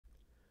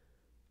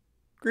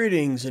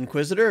Greetings,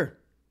 Inquisitor.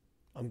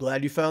 I'm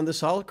glad you found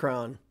this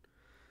holocron.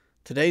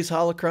 Today's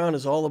holocron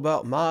is all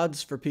about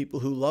mods for people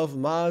who love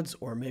mods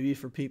or maybe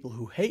for people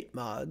who hate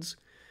mods.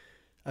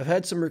 I've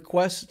had some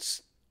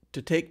requests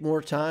to take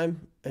more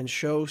time and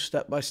show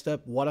step by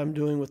step what I'm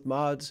doing with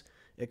mods,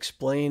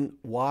 explain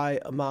why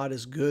a mod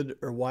is good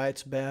or why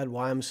it's bad,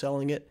 why I'm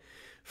selling it.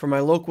 For my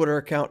Loquitur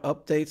account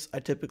updates, I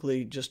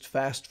typically just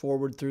fast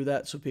forward through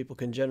that so people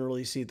can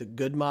generally see the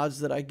good mods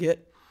that I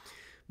get.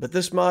 But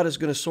this mod is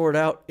going to sort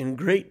out in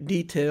great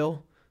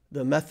detail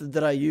the method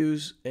that I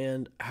use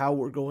and how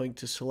we're going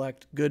to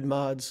select good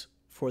mods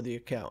for the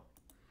account.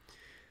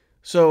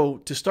 So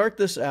to start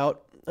this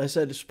out, I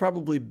said it's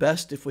probably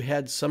best if we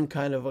had some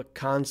kind of a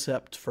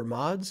concept for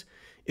mods.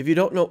 If you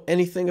don't know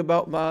anything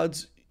about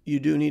mods, you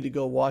do need to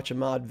go watch a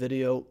mod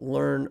video,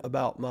 learn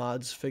about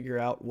mods, figure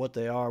out what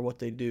they are, what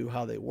they do,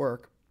 how they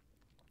work.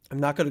 I'm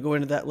not going to go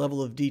into that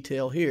level of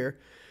detail here,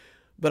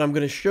 but I'm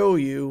going to show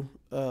you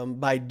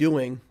by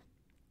doing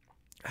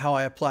how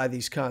I apply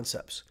these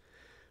concepts.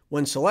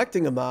 When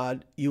selecting a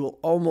mod, you will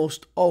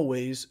almost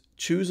always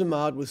choose a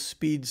mod with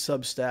speed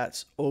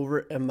substats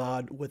over a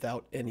mod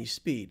without any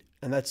speed.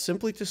 And that's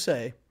simply to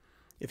say,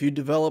 if you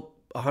develop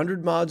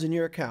 100 mods in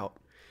your account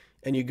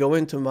and you go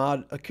into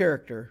mod a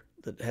character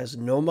that has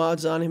no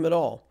mods on him at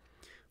all,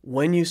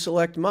 when you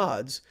select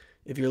mods,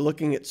 if you're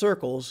looking at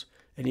circles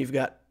and you've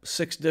got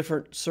 6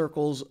 different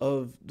circles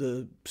of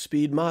the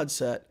speed mod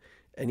set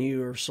and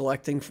you're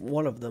selecting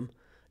one of them,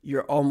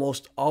 you're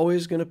almost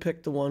always going to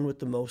pick the one with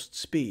the most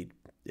speed.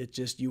 It's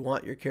just you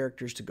want your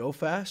characters to go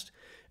fast,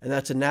 and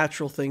that's a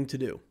natural thing to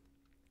do.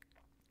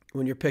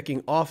 When you're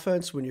picking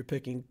offense, when you're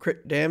picking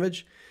crit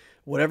damage,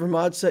 whatever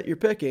mod set you're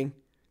picking,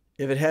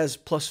 if it has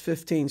plus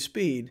 15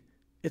 speed,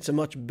 it's a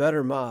much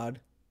better mod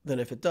than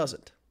if it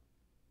doesn't.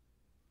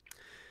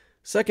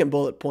 Second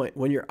bullet point,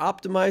 when you're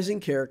optimizing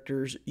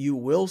characters, you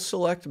will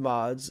select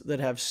mods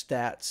that have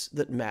stats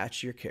that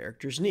match your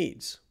character's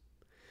needs.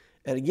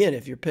 And again,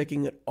 if you're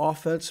picking an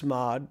offense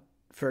mod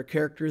for a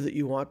character that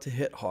you want to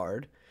hit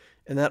hard,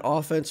 and that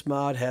offense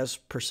mod has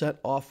percent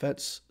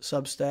offense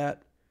substat,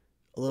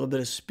 a little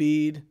bit of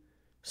speed,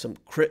 some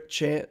crit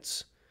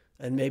chance,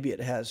 and maybe it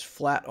has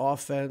flat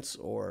offense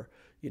or,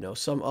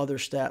 some other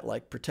stat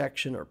like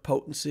protection or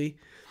potency,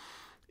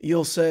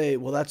 you'll say,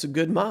 well, that's a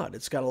good mod.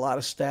 It's got a lot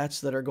of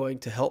stats that are going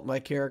to help my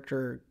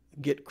character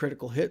get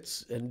critical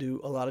hits and do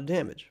a lot of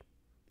damage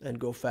and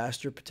go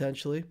faster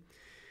potentially.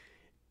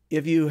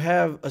 If you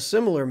have a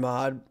similar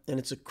mod and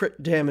it's a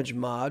crit damage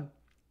mod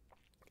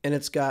and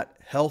it's got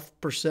health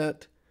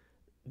percent,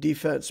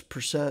 defense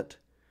percent,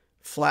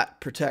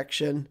 flat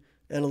protection,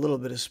 and a little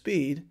bit of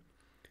speed,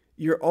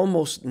 you're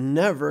almost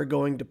never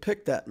going to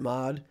pick that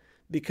mod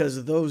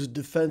because those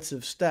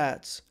defensive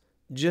stats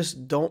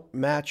just don't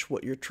match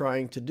what you're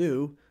trying to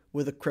do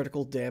with a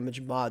critical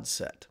damage mod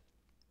set.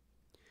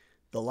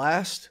 The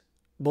last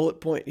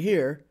bullet point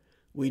here,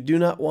 we do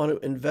not want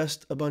to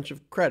invest a bunch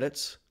of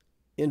credits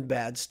in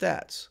bad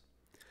stats.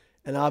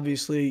 And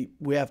obviously,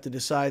 we have to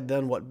decide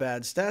then what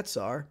bad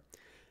stats are.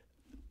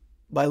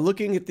 By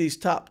looking at these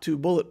top 2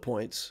 bullet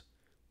points,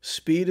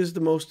 speed is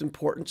the most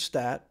important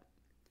stat.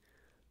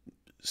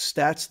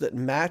 Stats that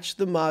match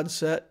the mod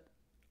set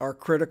are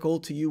critical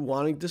to you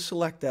wanting to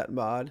select that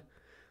mod.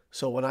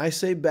 So when I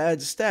say bad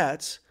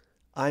stats,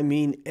 I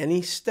mean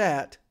any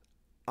stat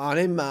on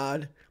a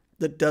mod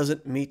that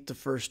doesn't meet the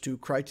first 2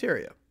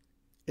 criteria.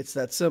 It's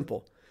that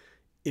simple.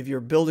 If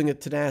you're building a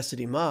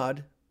tenacity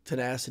mod,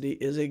 tenacity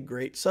is a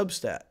great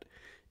substat.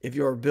 If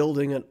you're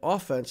building an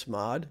offense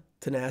mod,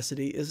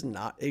 tenacity is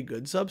not a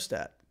good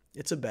substat.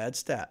 It's a bad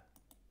stat.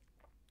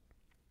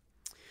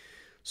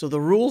 So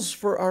the rules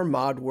for our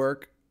mod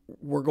work,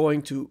 we're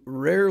going to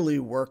rarely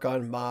work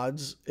on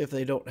mods if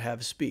they don't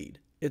have speed.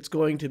 It's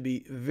going to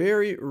be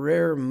very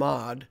rare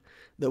mod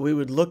that we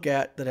would look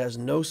at that has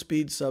no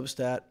speed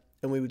substat,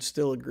 and we would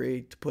still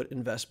agree to put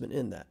investment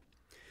in that.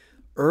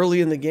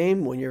 Early in the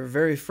game, when you're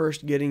very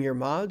first getting your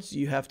mods,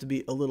 you have to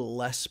be a little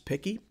less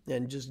picky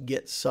and just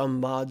get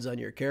some mods on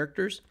your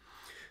characters.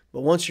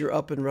 But once you're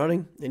up and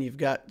running and you've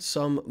got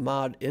some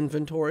mod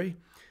inventory,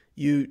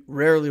 you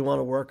rarely want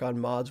to work on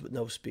mods with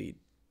no speed.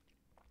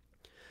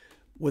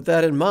 With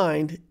that in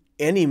mind,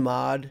 any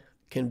mod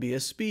can be a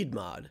speed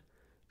mod.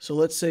 So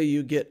let's say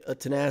you get a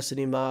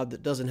tenacity mod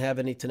that doesn't have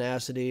any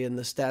tenacity and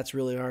the stats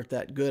really aren't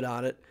that good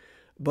on it,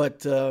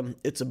 but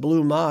it's a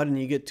blue mod and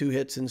you get 2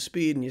 hits in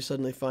speed and you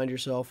suddenly find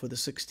yourself with a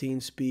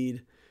 16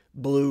 speed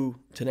blue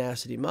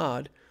tenacity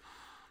mod.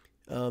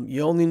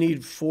 You only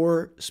need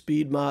 4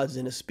 speed mods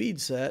in a speed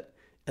set,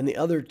 and the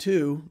other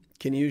 2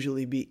 can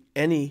usually be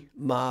any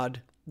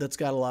mod that's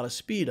got a lot of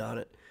speed on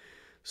it.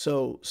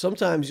 So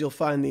sometimes you'll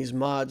find these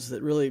mods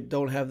that really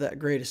don't have that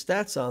great of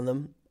stats on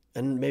them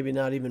and maybe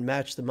not even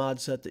match the mod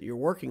set that you're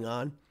working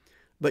on,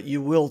 but you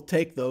will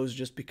take those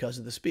just because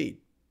of the speed.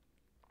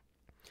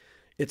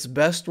 It's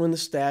best when the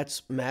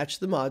stats match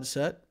the mod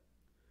set.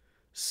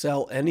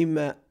 Sell any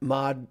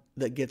mod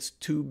that gets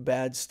 2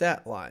 bad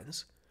stat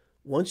lines.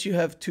 Once you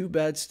have 2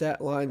 bad stat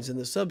lines in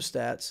the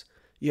substats,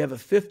 you have a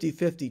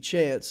 50-50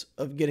 chance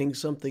of getting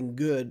something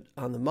good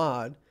on the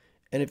mod,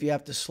 and if you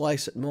have to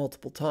slice it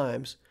multiple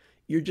times,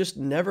 you're just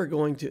never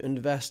going to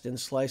invest in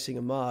slicing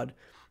a mod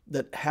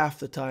that half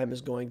the time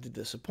is going to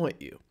disappoint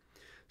you.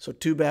 So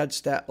 2 bad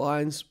stat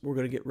lines, we're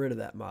going to get rid of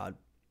that mod.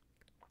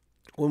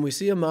 When we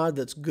see a mod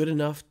that's good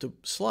enough to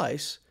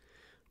slice,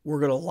 we're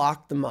going to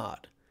lock the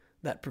mod.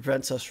 That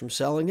prevents us from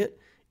selling it.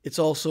 It's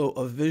also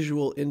a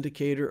visual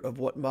indicator of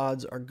what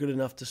mods are good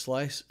enough to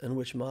slice and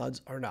which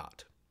mods are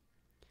not.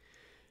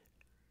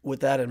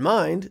 With that in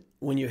mind,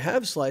 when you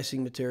have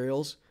slicing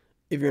materials,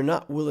 if you're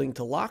not willing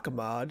to lock a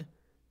mod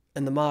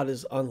and the mod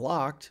is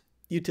unlocked,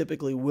 you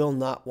typically will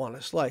not want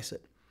to slice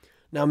it.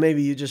 Now,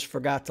 maybe you just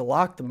forgot to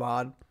lock the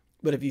mod,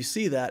 but if you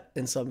see that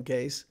in some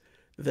case,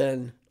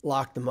 then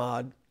lock the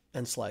mod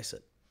and slice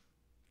it.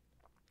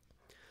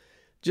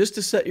 Just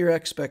to set your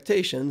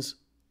expectations,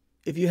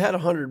 if you had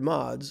 100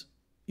 mods,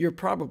 you're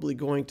probably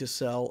going to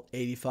sell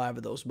 85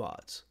 of those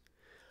mods.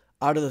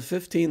 Out of the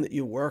 15 that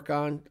you work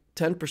on,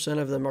 10%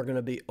 of them are going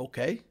to be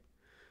okay,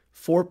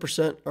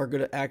 4% are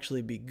going to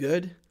actually be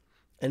good,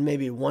 and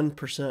maybe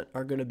 1%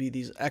 are going to be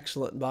these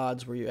excellent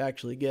mods where you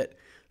actually get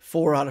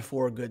 4 out of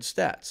 4 good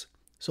stats.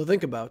 So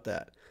think about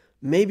that.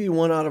 Maybe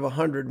 1 out of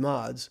 100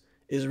 mods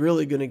is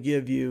really going to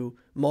give you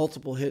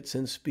multiple hits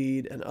in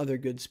speed and other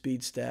good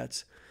speed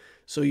stats.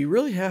 So you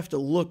really have to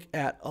look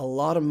at a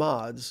lot of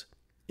mods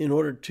in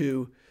order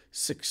to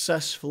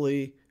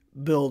successfully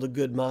build a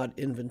good mod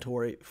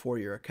inventory for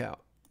your account.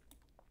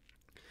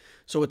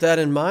 So with that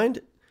in mind,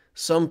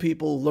 some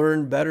people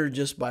learn better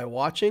just by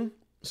watching.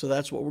 So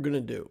that's what we're going to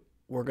do.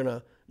 We're going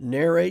to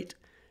narrate,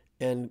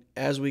 and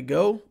as we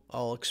go,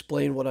 I'll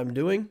explain what I'm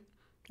doing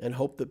and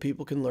hope that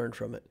people can learn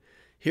from it.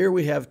 Here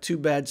we have 2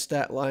 bad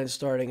stat lines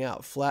starting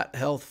out. Flat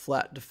health,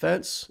 flat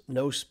defense,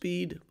 no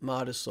speed,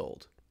 mod is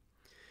sold.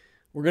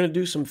 We're going to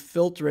do some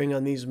filtering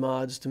on these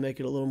mods to make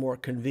it a little more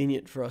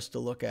convenient for us to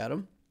look at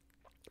them.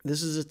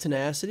 This is a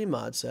tenacity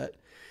mod set,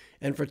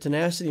 and for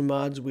tenacity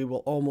mods, we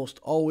will almost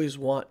always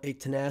want a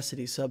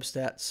tenacity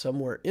substat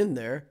somewhere in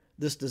there.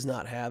 This does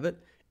not have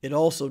it. It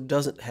also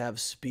doesn't have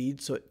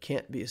speed, so it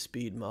can't be a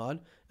speed mod,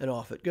 and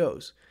off it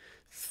goes.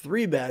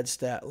 3 bad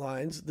stat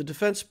lines. The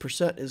defense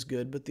percent is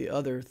good, but the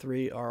other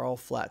 3 are all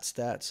flat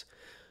stats.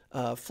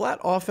 Flat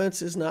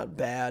offense is not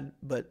bad,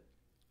 but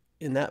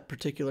in that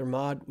particular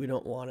mod, we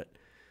don't want it.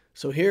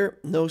 So here,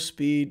 no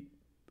speed,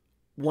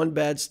 1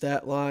 bad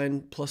stat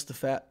line plus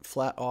the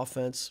flat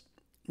offense,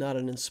 not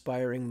an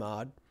inspiring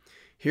mod.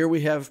 Here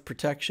we have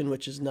protection,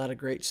 which is not a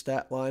great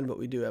stat line, but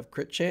we do have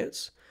crit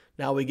chance.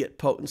 Now we get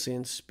potency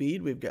and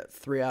speed. We've got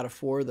 3 out of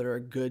 4 that are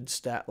good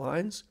stat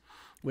lines.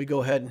 We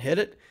go ahead and hit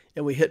it,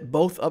 and we hit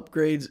both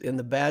upgrades in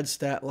the bad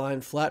stat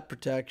line, flat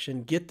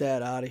protection, get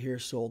that out of here,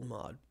 sold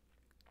mod.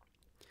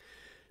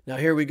 Now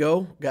here we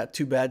go, got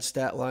 2 bad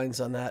stat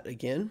lines on that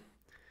again.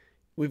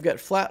 We've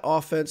got flat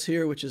offense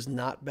here, which is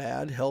not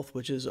bad, health,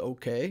 which is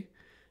okay.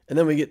 And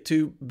then we get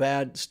 2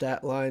 bad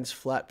stat lines,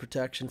 flat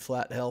protection,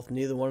 flat health.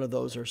 Neither one of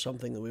those are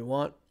something that we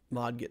want.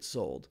 Mod gets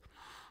sold.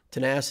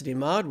 Tenacity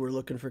mod, we're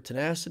looking for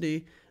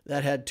tenacity.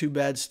 That had 2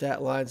 bad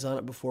stat lines on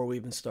it before we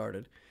even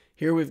started.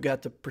 Here we've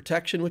got the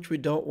protection, which we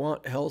don't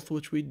want, health,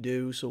 which we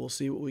do, so we'll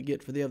see what we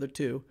get for the other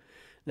 2.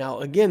 Now,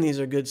 again, these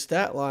are good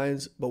stat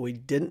lines, but we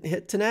didn't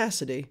hit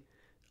tenacity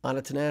on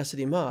a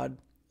tenacity mod,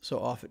 so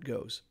off it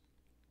goes.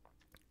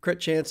 Crit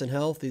chance and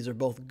health, these are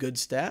both good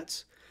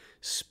stats.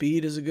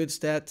 Speed is a good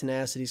stat.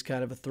 Tenacity is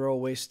kind of a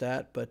throwaway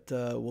stat, but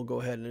we'll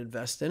go ahead and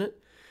invest in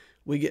it.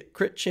 We get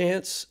crit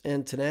chance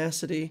and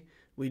tenacity.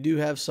 We do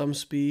have some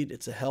speed.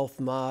 It's a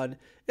health mod.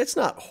 It's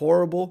not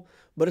horrible,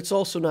 but it's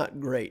also not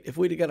great. If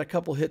we'd have got a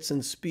couple hits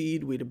in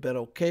speed, we'd have been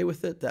okay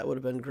with it. That would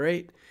have been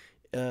great.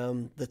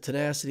 The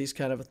tenacity is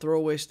kind of a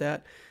throwaway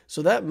stat.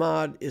 So that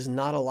mod is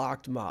not a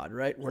locked mod,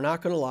 right? We're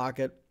not going to lock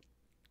it.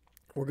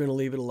 We're going to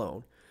leave it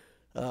alone.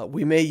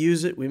 We may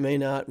use it. We may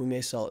not. We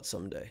may sell it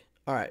someday.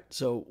 All right,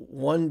 so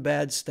 1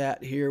 bad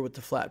stat here with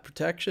the flat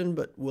protection,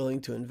 but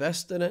willing to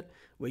invest in it.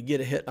 We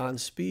get a hit on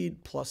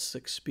speed, plus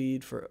 6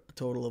 speed for a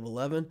total of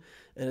 11,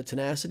 and a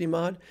tenacity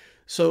mod.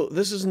 So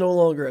this is no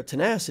longer a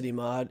tenacity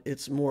mod.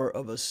 It's more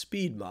of a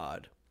speed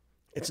mod.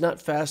 It's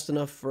not fast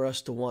enough for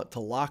us to want to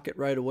lock it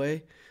right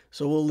away,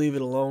 so we'll leave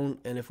it alone,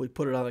 and if we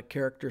put it on a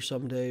character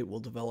someday,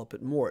 we'll develop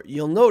it more.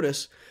 You'll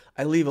notice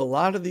I leave a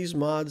lot of these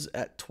mods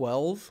at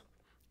 12,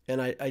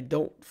 and I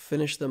don't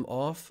finish them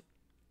off.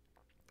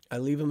 I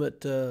leave them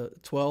at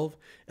 12,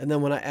 and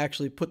then when I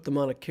actually put them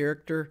on a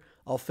character,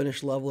 I'll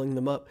finish leveling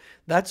them up.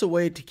 That's a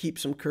way to keep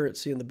some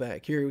currency in the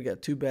bank. Here we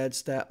got 2 bad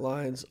stat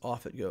lines,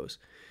 off it goes.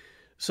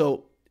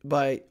 So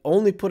by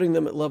only putting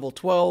them at level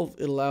 12,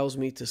 it allows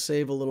me to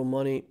save a little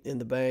money in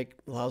the bank,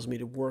 allows me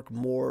to work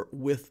more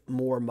with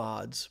more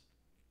mods.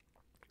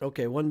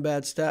 Okay, 1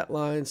 bad stat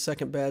line,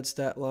 2nd bad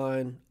stat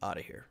line, out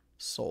of here,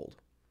 sold.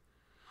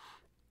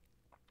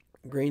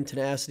 Green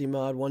tenacity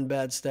mod, 1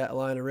 bad stat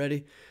line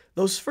already.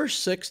 Those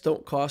first 6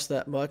 don't cost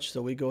that much,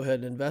 so we go ahead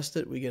and invest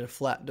it. We get a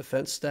flat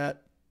defense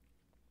stat.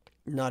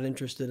 Not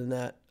interested in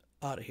that.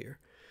 Out of here.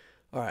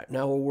 All right,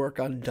 now we'll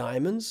work on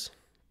diamonds.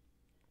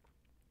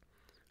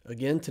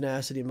 Again,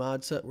 tenacity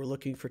mod set. We're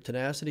looking for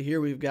tenacity.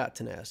 Here we've got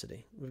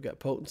tenacity. We've got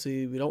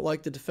potency. We don't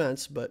like the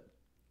defense, but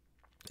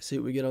see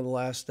what we get on the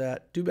last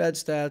stat. 2 bad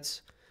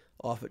stats,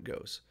 off it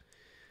goes.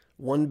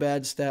 1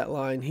 bad stat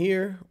line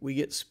here. We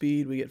get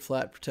speed, we get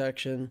flat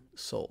protection,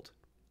 sold.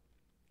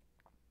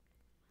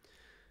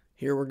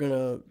 Here we're going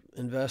to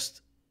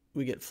invest.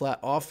 We get flat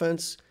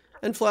offense.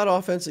 And flat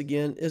offense,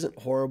 again, isn't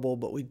horrible,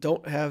 but we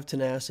don't have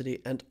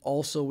tenacity, and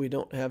also we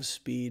don't have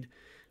speed.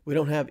 We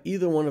don't have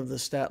either one of the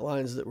stat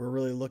lines that we're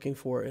really looking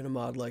for in a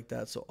mod like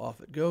that, so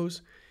off it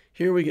goes.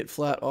 Here we get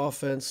flat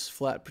offense,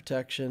 flat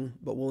protection,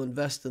 but we'll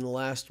invest in the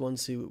last one,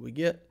 see what we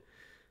get.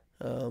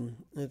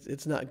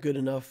 It's not good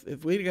enough.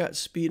 If we'd got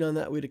speed on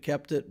that, we'd have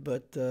kept it,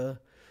 but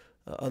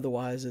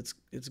otherwise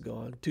it's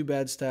gone. 2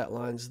 bad stat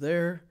lines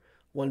there,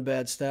 1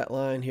 bad stat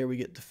line. Here we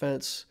get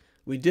defense.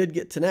 We did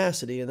get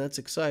tenacity, and that's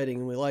exciting,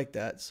 and we like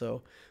that.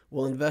 So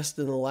we'll invest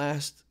in the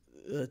last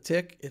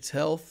tick. It's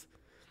health.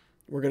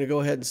 We're going to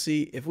go ahead and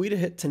see. If we'd have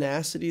hit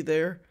tenacity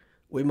there,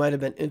 we might have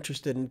been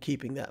interested in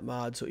keeping that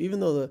mod. So even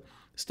though the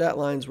stat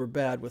lines were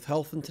bad, with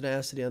health and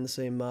tenacity on the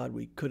same mod,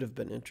 we could have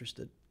been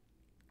interested.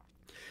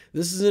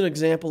 This is an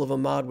example of a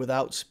mod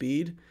without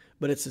speed,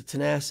 but it's a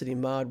tenacity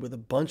mod with a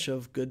bunch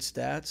of good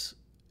stats.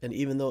 And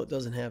even though it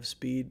doesn't have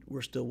speed,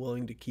 we're still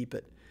willing to keep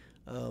it.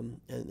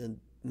 And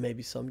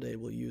maybe someday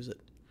we'll use it.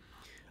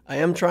 I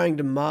am trying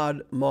to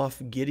mod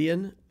Moff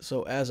Gideon,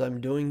 so as I'm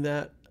doing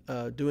that,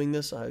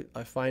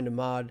 I find a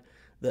mod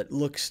that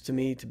looks to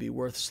me to be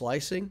worth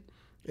slicing.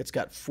 It's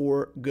got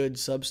 4 good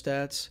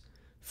substats: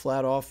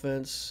 flat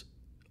offense,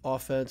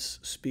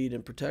 speed,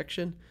 and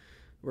protection.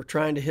 We're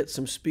trying to hit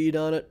some speed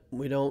on it.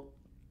 We don't,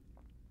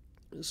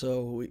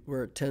 so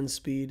we're at 10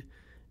 speed,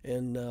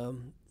 and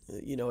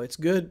it's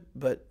good,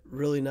 but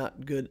really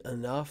not good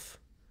enough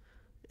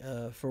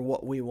for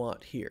what we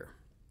want here.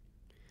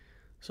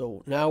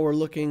 So now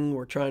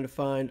we're trying to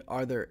find,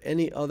 are there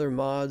any other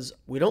mods?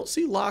 We don't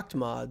see locked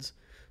mods,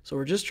 so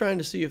we're just trying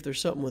to see if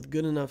there's something with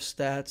good enough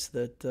stats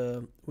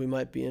that we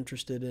might be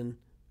interested in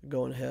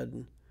going ahead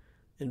and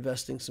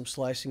investing some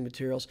slicing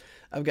materials.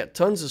 I've got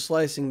tons of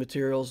slicing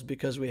materials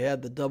because we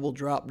had the double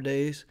drop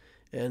days,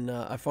 and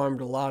I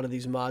farmed a lot of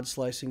these mod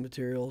slicing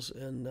materials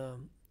and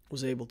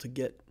was able to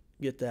get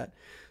that.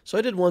 So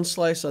I did 1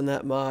 slice on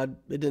that mod.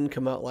 It didn't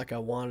come out like I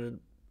wanted,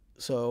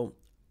 so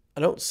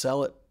I don't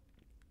sell it,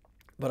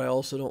 but I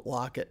also don't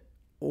lock it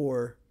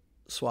or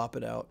swap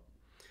it out.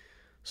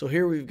 So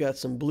here we've got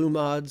some blue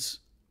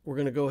mods. We're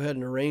going to go ahead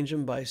and arrange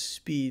them by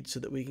speed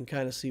so that we can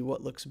kind of see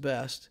what looks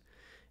best.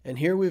 And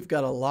here we've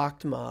got a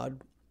locked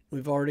mod.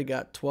 We've already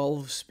got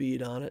 12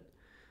 speed on it.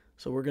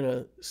 So we're going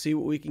to see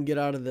what we can get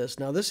out of this.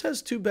 Now this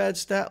has 2 bad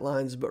stat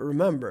lines, but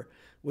remember,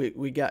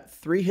 we got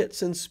 3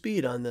 hits in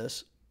speed on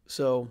this.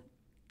 So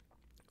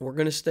we're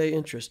going to stay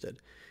interested.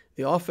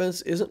 The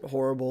offense isn't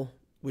horrible.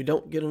 We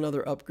don't get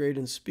another upgrade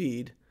in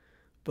speed,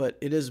 but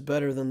it is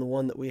better than the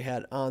one that we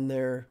had on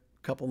there.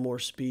 A couple more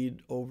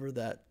speed over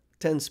that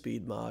 10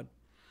 speed mod.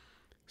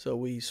 So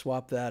we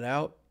swap that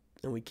out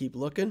and we keep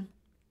looking.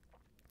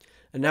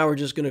 And now we're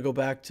just going to go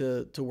back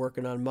to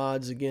working on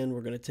mods again. We're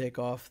going to take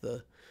off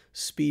the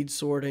speed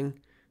sorting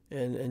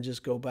and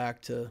just go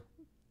back to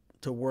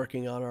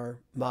working on our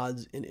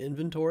mods in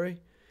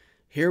inventory.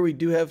 Here we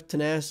do have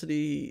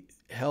tenacity,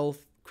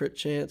 health, crit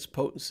chance,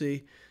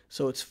 potency.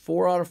 So it's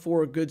 4 out of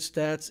 4 good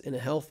stats in a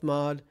health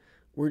mod.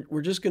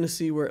 We're just going to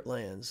see where it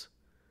lands.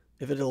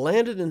 If it had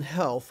landed in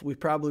health, we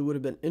probably would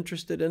have been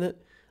interested in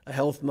it. A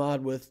health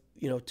mod with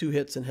 2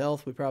 hits in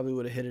health, we probably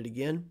would have hit it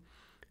again.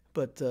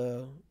 But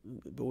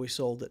we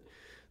sold it.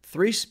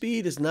 3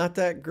 speed is not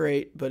that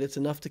great, but it's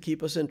enough to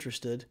keep us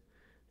interested.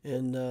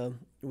 And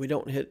we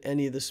don't hit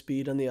any of the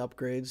speed on the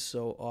upgrades,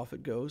 so off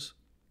it goes.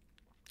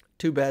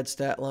 2 bad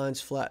stat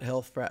lines: flat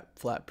health,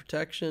 flat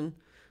protection,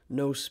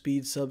 no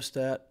speed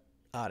substat,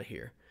 out of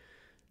here.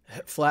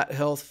 Flat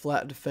health,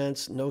 flat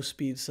defense, no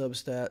speed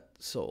substat,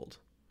 sold.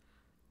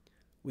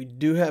 We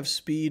do have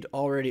speed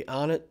already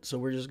on it, so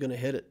we're just going to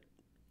hit it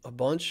a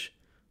bunch.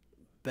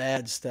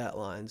 Bad stat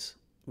lines.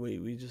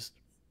 We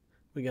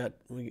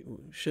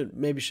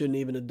shouldn't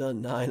even have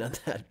done 9 on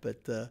that,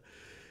 but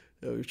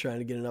we were trying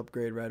to get an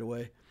upgrade right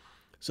away.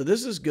 So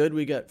this is good.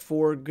 We got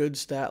 4 good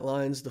stat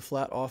lines. The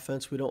flat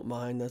offense we don't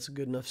mind. That's a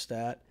good enough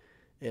stat.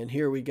 And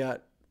here we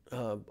got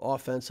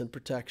offense and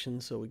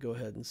protection, so we go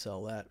ahead and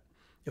sell that.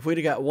 If we'd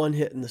have got 1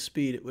 hit in the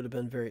speed, it would have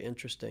been very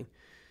interesting.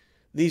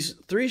 These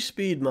 3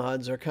 speed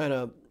mods are kind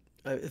of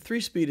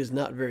 3 speed is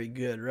not very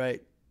good,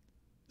 right?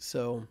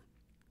 So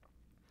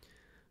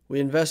we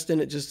invest in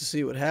it just to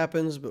see what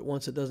happens, but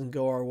once it doesn't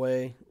go our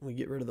way, we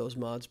get rid of those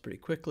mods pretty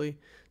quickly.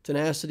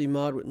 Tenacity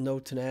mod with no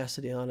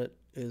tenacity on it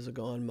is a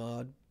gone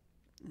mod.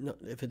 No,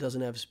 if it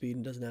doesn't have speed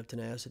and doesn't have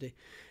tenacity.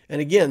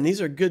 And again, these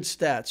are good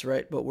stats,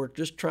 right? But we're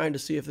just trying to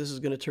see if this is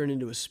going to turn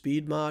into a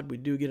speed mod. We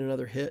do get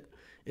another hit.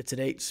 It's at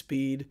 8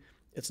 speed.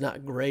 It's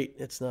not great.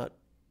 It's not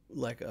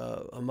like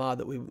a mod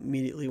that we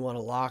immediately want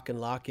to lock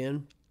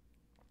in.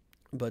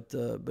 But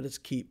it's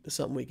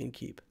something we can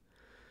keep.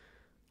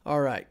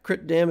 All right,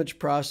 crit damage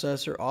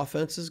processor.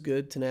 Offense is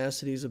good.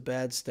 Tenacity is a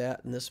bad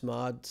stat in this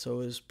mod. So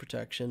is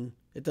protection.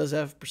 It does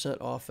have percent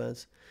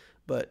offense,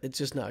 but it's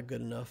just not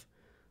good enough.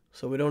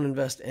 So we don't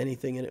invest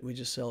anything in it. We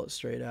just sell it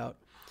straight out.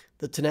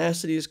 The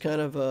tenacity is kind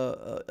of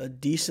a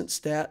decent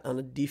stat on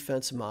a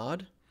defense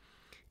mod.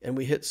 And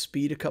we hit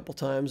speed a couple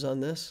times on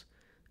this.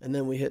 And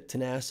then we hit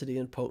tenacity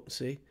and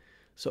potency.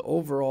 So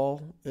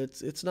overall,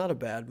 it's not a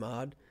bad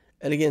mod.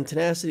 And again,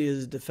 tenacity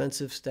is a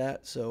defensive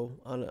stat. So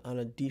on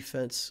a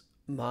defense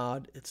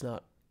mod, it's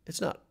not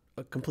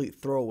a complete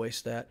throwaway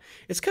stat.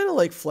 It's kind of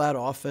like flat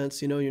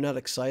offense. You know, you're not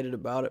excited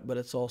about it, but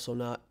it's also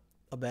not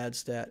a bad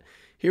stat.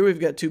 Here we've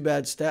got two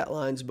bad stat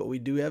lines, but we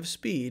do have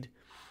speed.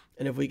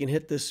 And if we can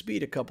hit this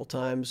speed a couple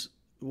times,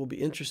 we'll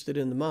be interested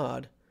in the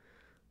mod.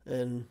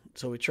 And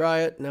so we try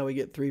it. Now we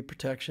get 3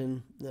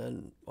 protection,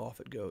 and off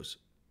it goes.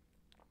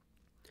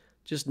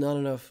 Just not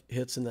enough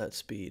hits in that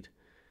speed.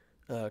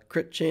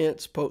 Crit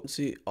chance,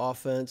 potency,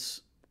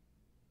 offense.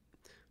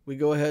 We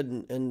go ahead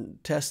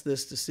and test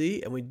this to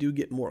see, and we do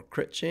get more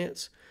crit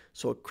chance.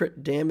 So a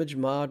crit damage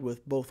mod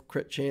with both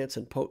crit chance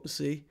and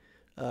potency.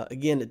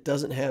 Again, it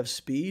doesn't have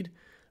speed,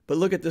 but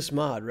look at this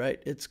mod,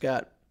 right? It's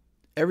got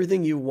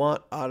everything you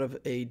want out of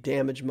a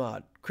damage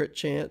mod. Crit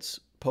chance,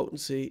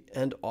 potency,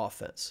 and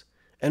offense.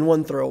 And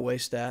 1 throwaway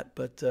stat,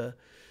 but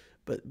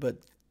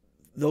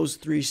those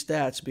 3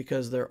 stats,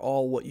 because they're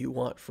all what you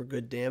want for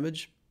good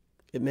damage,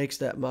 it makes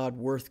that mod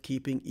worth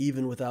keeping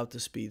even without the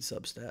speed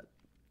substat.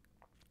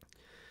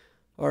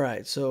 All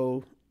right,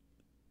 so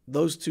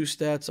those 2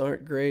 stats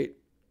aren't great.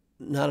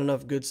 Not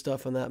enough good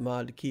stuff on that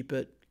mod to keep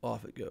it.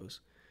 Off it goes.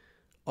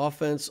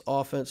 Offense,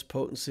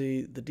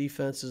 potency. The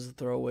defense is the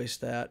throwaway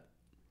stat.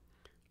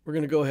 We're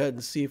going to go ahead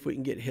and see if we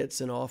can get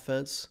hits in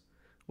offense.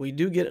 We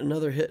do get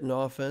another hit in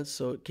offense,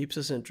 so it keeps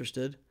us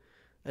interested.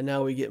 And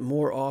now we get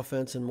more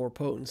offense and more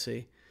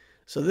potency.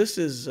 So this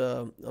is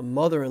a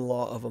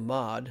mother-in-law of a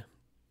mod.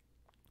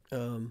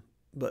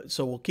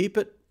 So we'll keep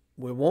it.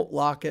 We won't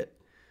lock it.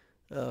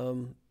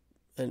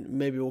 And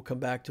maybe we'll come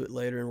back to it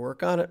later and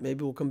work on it.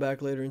 Maybe we'll come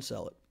back later and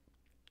sell it.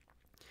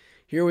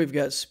 Here we've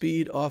got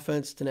speed,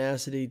 offense,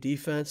 tenacity,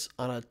 defense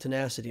on a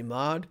tenacity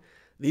mod.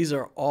 These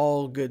are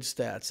all good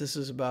stats. This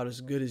is about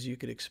as good as you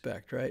could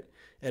expect, right?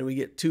 And we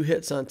get 2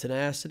 hits on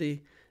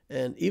tenacity.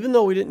 And even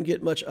though we didn't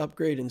get much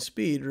upgrade in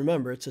speed,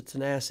 remember, it's a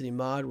tenacity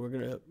mod. We're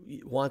going to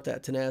want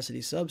that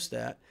tenacity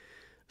substat.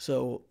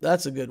 So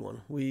that's a good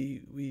one.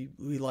 We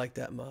like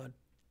that mod.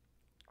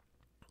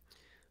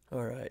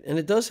 All right. And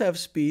it does have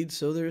speed,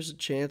 so there's a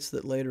chance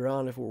that later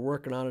on, if we're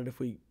working on it, if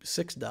we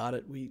 6-dot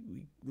it,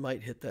 we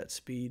might hit that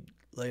speed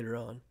later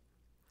on.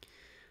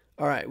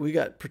 All right. We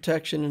got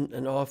protection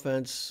and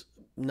offense.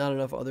 Not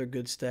enough other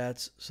good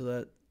stats, so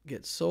that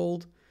gets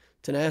sold.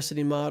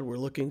 Tenacity mod, we're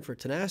looking for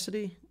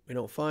tenacity. We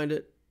don't find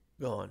it.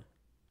 Gone.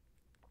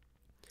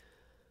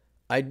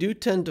 I do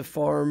tend to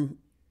farm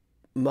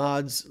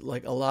mods,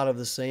 like a lot of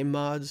the same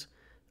mods.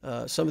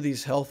 Some of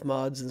these health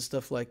mods and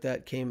stuff like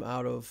that came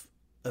out of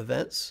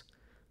events.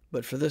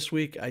 But for this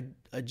week,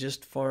 I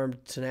just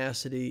farmed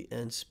tenacity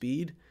and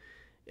speed.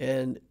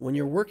 And when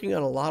you're working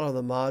on a lot of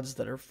the mods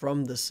that are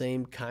from the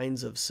same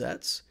kinds of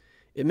sets,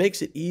 it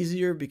makes it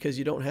easier because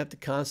you don't have to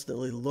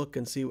constantly look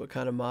and see what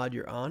kind of mod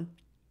you're on.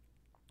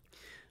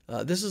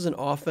 This is an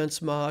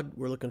offense mod.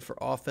 We're looking for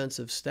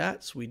offensive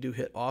stats. We do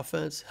hit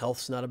offense.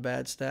 Health's not a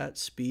bad stat.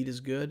 Speed is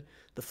good.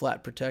 The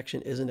flat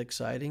protection isn't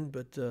exciting,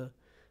 but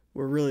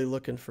we're really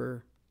looking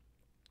for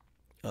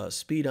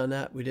speed on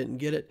that. We didn't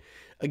get it.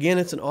 Again,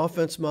 it's an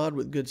offense mod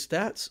with good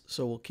stats,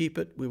 so we'll keep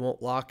it. We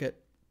won't lock it,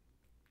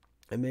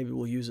 and maybe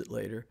we'll use it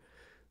later.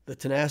 The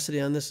tenacity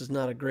on this is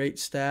not a great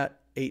stat.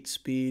 8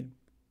 speed.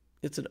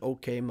 It's an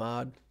okay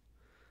mod.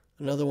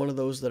 Another one of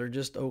those that are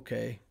just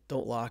okay.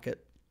 Don't lock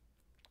it.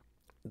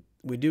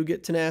 We do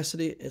get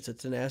tenacity. It's a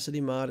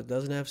tenacity mod. It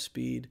doesn't have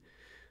speed.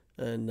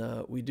 And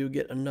we do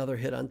get another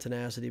hit on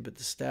tenacity, but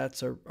the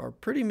stats are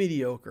pretty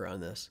mediocre on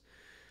this.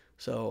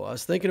 So I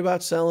was thinking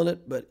about selling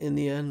it, but in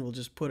the end, we'll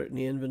just put it in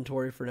the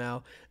inventory for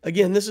now.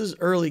 Again, this is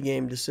early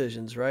game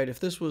decisions, right? If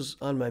this was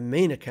on my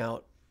main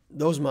account,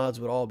 those mods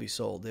would all be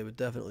sold. They would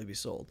definitely be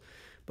sold.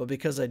 But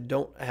because I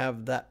don't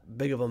have that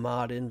big of a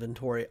mod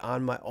inventory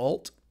on my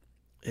alt,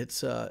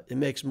 it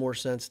makes more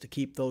sense to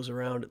keep those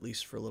around at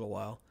least for a little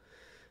while.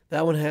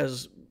 That one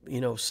has,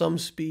 some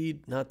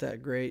speed, not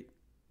that great.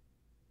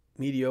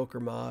 Mediocre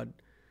mod.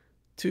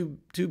 Two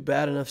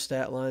bad enough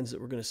stat lines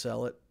that we're going to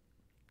sell it.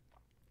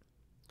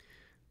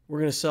 We're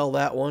going to sell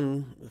that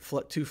one,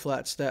 2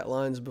 flat stat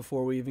lines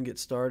before we even get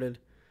started.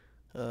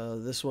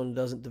 This one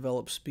doesn't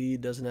develop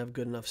speed, doesn't have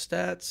good enough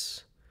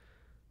stats.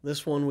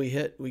 This one we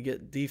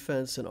get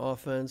defense and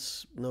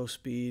offense, no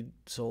speed,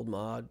 sold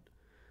mod.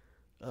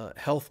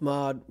 Health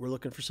mod, we're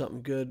looking for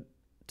something good.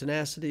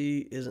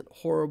 Tenacity isn't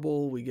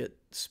horrible. We get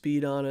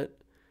speed on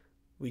it.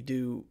 We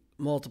do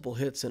multiple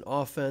hits in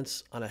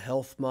offense on a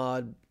health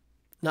mod.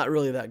 Not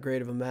really that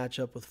great of a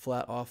matchup with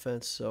flat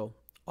offense, so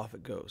off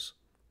it goes.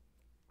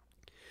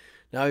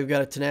 Now we've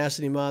got a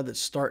tenacity mod that's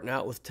starting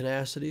out with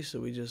tenacity, so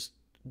we just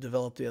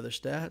develop the other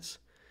stats.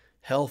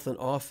 Health and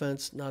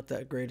offense, not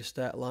that great of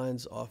stat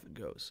lines, off it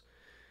goes.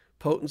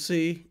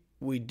 Potency,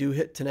 we do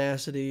hit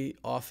tenacity,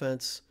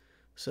 offense,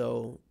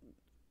 so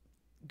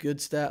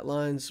good stat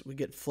lines. We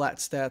get flat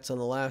stats on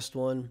the last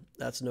one,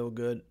 that's no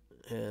good,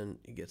 and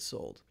it gets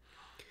sold.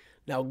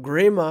 Now,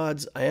 gray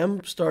mods, I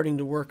am starting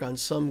to work on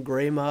some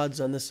gray mods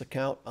on this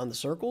account on the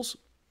circles.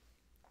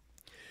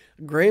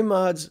 Gray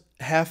mods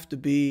have to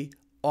be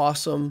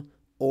awesome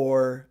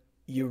or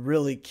you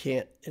really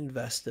can't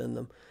invest in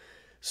them.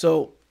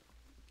 So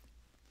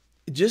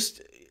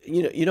just,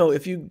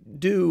 if you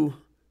do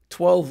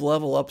 12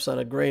 level ups on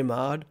a gray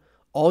mod,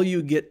 all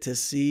you get to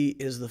see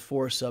is the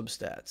 4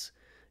 substats.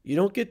 You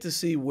don't get to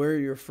see where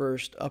your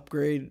first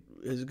upgrade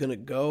is going to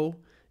go.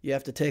 You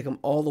have to take them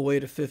all the way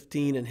to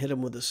 15 and hit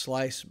them with a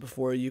slice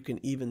before you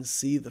can even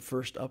see the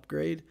first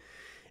upgrade.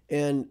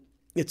 And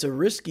it's a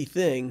risky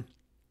thing.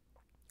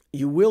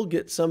 You will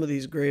get some of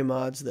these gray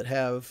mods that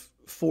have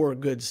 4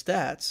 good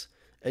stats,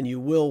 and you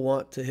will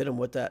want to hit them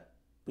with that,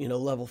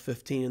 level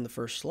 15 in the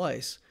first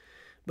slice.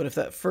 But if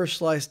that first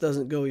slice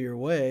doesn't go your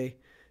way,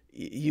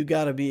 you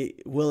got to be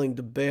willing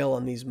to bail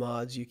on these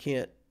mods. You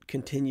can't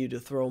continue to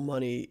throw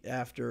money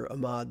after a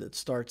mod that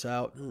starts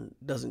out and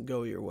doesn't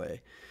go your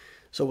way.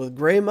 So with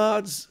gray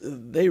mods,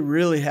 they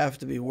really have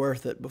to be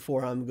worth it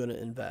before I'm going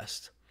to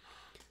invest.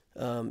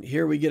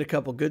 Here we get a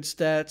couple good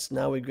stats.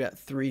 Now we've got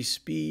 3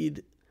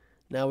 speed.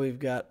 Now we've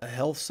got a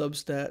health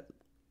substat.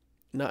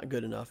 Not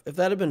good enough. If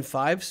that had been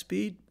 5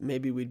 speed,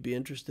 maybe we'd be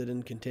interested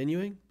in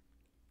continuing.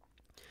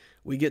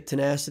 We get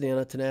tenacity on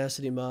a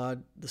tenacity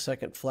mod. The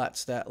second flat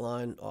stat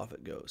line, off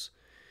it goes.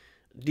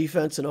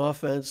 Defense and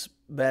offense,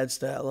 bad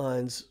stat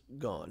lines,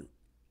 gone.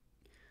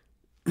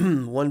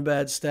 1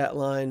 bad stat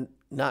line,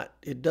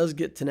 it does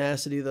get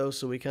tenacity though,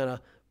 so we kind of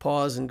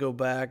pause and go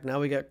back. Now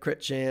we got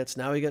crit chance,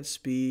 now we got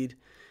speed,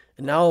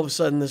 and now all of a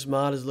sudden this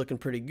mod is looking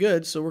pretty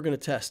good, so we're going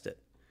to test it.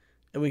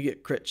 And we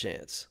get crit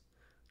chance.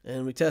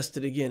 And we test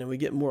it again, and we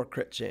get more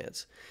crit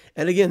chance.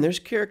 And again, there's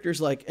characters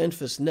like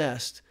Enfys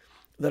Nest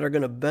that are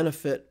going to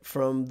benefit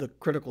from the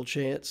critical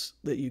chance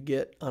that you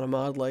get on a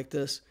mod like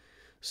this.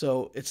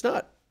 So it's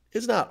not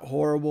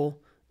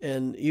horrible,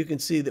 and you can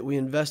see that we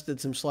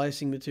invested some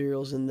slicing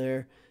materials in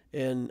there,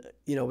 and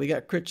we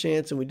got crit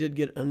chance, and we did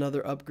get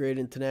another upgrade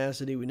in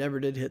tenacity. We never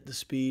did hit the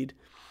speed,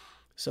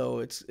 so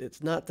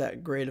it's not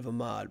that great of a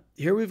mod.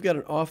 Here we've got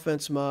an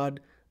offense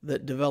mod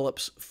that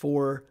develops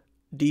 4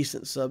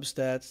 decent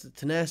substats. The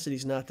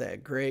tenacity's not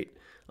that great.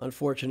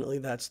 Unfortunately,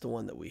 that's the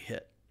one that we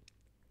hit.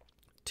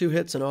 2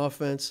 hits in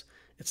offense.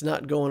 It's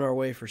not going our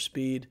way for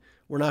speed.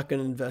 We're not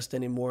going to invest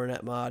any more in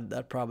that mod.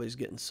 That probably is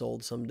getting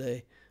sold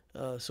someday.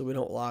 So we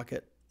don't lock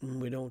it,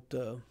 and we don't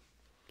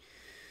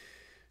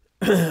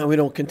we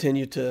don't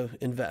continue to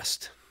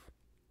invest.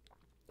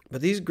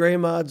 But these gray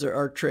mods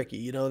are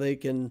tricky. They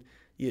can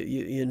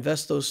you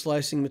invest those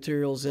slicing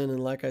materials in,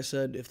 and like I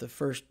said, if the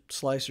first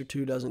slice or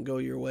 2 doesn't go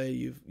your way,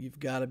 you've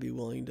got to be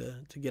willing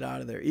to get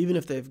out of there, even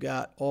if they've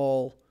got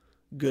all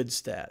good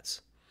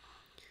stats.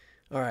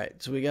 All right,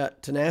 so we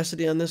got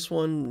tenacity on this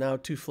one. Now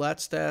 2 flat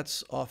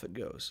stats, off it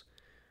goes.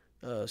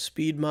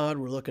 Speed mod,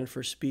 we're looking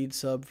for speed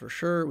sub for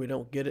sure. We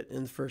don't get it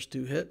in the first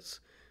 2 hits.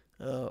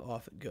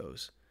 Off it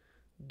goes.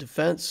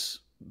 Defense,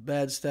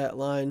 bad stat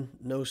line,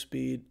 no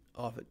speed,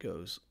 off it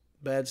goes.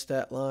 Bad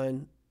stat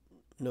line,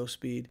 no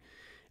speed.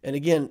 And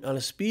again, on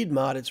a speed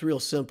mod, it's real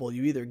simple.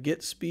 You either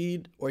get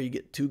speed or you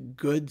get 2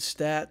 good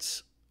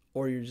stats,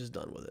 or you're just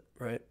done with it,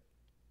 right?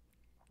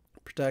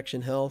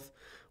 Protection, health,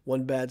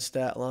 1 bad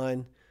stat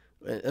line.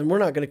 And we're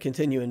not going to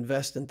continue to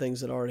invest in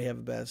things that already have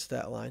a bad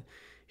stat line.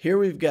 Here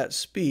we've got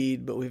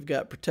speed, but we've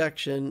got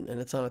protection, and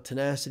it's on a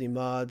tenacity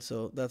mod,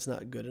 so that's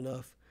not good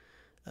enough.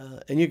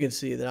 And you can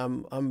see that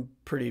I'm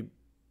pretty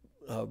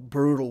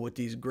brutal with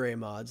these gray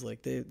mods.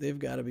 Like they've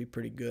got to be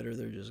pretty good, or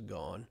they're just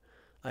gone.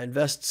 I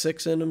invest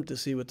 6 in them to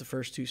see what the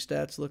first 2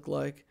 stats look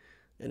like,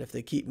 and if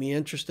they keep me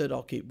interested,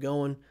 I'll keep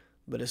going.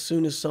 But as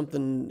soon as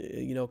something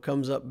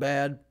comes up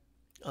bad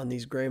on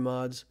these gray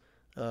mods,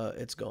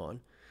 it's gone.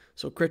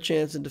 So crit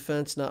chance and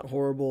defense, not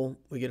horrible.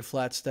 We get a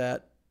flat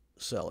stat,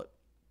 sell it.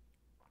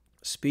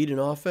 Speed and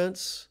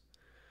offense.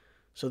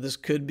 So this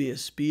could be a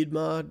speed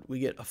mod. We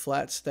get a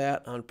flat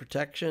stat on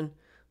protection.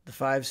 The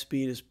 5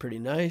 speed is pretty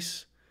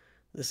nice.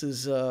 This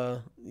is,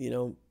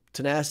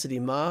 tenacity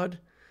mod.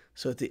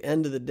 So at the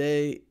end of the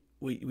day,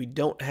 we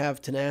don't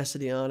have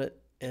tenacity on it.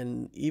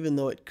 And even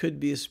though it could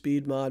be a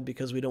speed mod,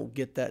 because we don't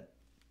get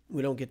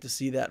to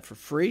see that for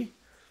free,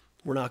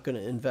 we're not going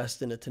to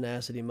invest in a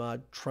tenacity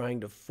mod trying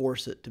to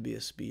force it to be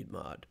a speed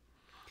mod.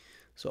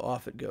 So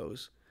off it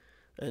goes.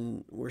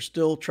 And we're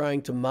still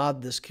trying to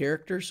mod this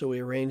character, so we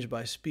arrange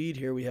by speed.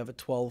 Here we have a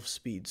 12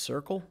 speed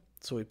circle,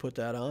 so we put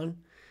that on.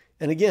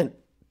 And again,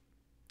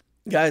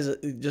 guys,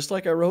 just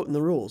like I wrote in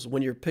the rules,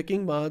 when you're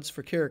picking mods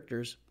for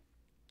characters,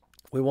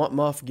 we want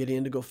Moff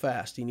Gideon to go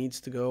fast. He needs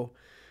to go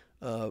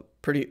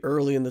pretty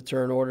early in the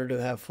turn order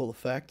to have full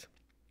effect.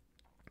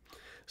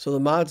 So the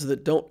mods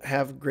that don't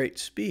have great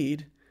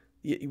speed,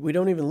 we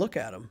don't even look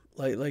at them.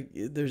 Like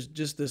there's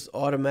just this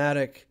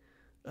automatic,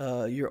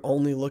 you're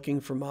only looking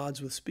for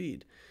mods with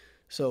speed.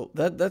 So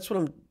that's what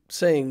I'm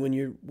saying, when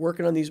you're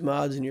working on these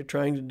mods and you're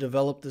trying to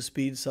develop the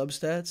speed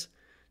substats,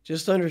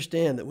 just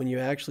understand that when you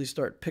actually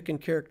start picking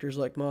characters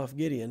like Moff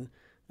Gideon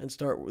and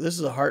this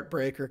is a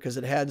heartbreaker because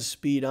it had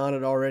speed on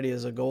it already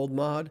as a gold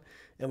mod,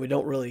 and we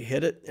don't really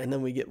hit it, and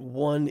then we get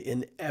 1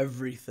 in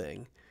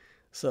everything.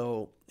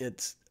 So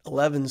it's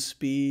 11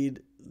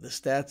 speed. The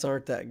stats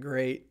aren't that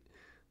great.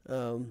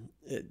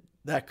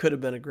 That could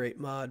have been a great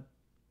mod.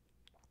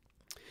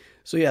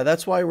 So yeah,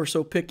 that's why we're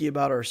so picky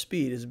about our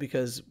speed, is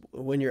because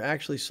when you're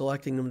actually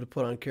selecting them to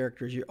put on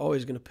characters, you're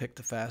always going to pick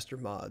the faster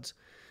mods.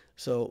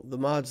 So the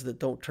mods that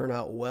don't turn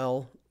out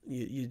well,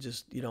 you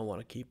don't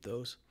want to keep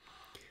those.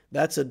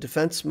 That's a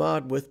defense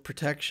mod with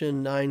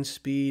protection, 9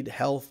 speed,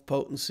 health,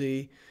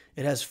 potency.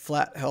 It has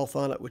flat health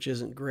on it, which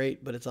isn't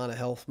great, but it's on a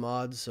health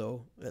mod,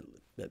 so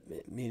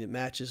it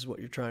matches what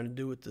you're trying to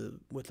do with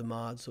the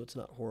mod, so it's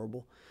not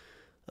horrible.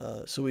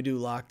 So we do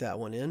lock that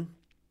one in.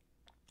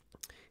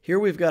 Here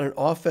we've got an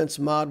offense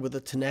mod with a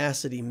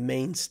tenacity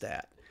main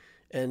stat.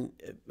 And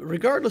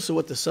regardless of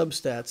what the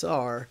substats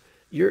are,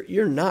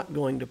 you're not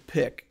going to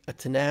pick a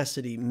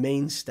tenacity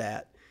main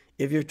stat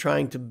if you're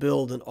trying to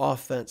build an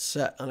offense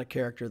set on a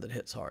character that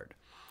hits hard.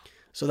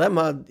 So that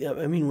mod,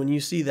 I mean, when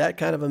you see that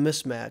kind of a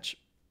mismatch,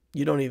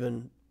 you don't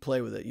even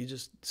play with it. You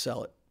just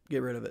sell it.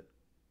 Get rid of it.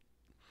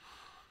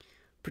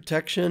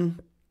 Protection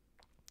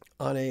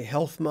on a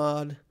health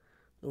mod.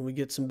 When we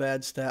get some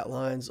bad stat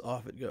lines,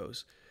 off it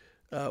goes.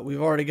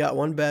 We've already got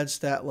one bad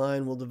stat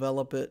line. We'll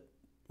develop it.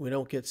 We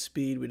don't get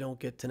speed. We don't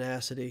get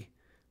tenacity.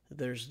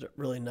 There's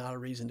really not a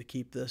reason to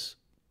keep this.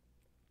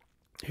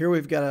 Here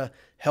we've got a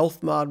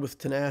health mod with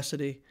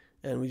tenacity,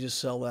 and we just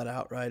sell that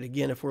outright.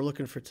 Again, if we're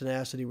looking for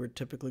tenacity, we're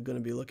typically going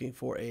to be looking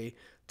for a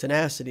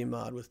tenacity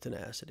mod with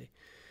tenacity.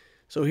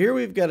 So here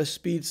we've got a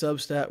speed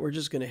substat. We're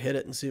just going to hit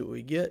it and see what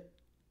we get.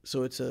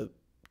 So it's a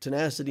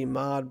tenacity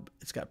mod.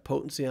 It's got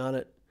potency on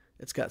it.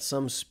 It's got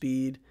some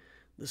speed.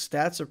 The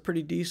stats are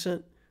pretty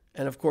decent.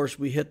 And of course,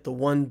 we hit the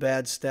one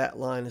bad stat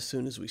line as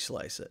soon as we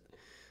slice it.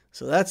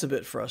 So that's a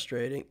bit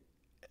frustrating.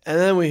 And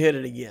then we hit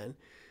it again.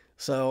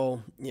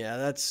 So yeah,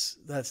 that's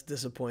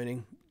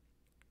disappointing.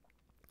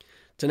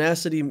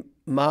 Tenacity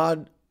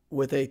mod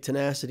with a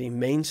tenacity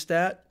main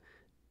stat.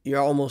 You're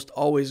almost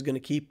always going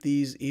to keep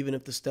these even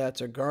if the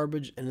stats are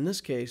garbage. And in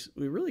this case,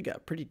 we really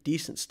got pretty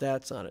decent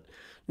stats on it.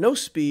 No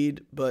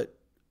speed, but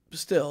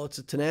still, it's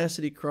a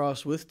tenacity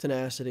cross with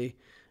tenacity,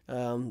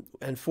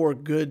 and 4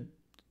 good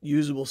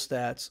usable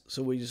stats.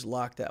 So we just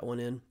lock that one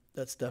in.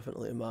 That's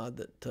definitely a mod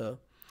that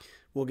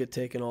will get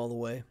taken all the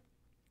way.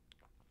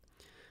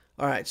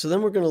 All right, so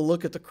then we're going to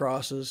look at the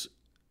crosses,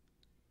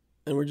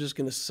 and we're just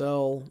going to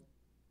sell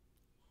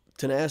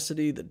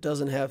tenacity that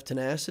doesn't have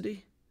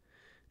tenacity,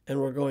 and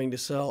we're going to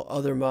sell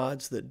other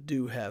mods that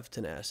do have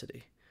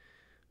tenacity.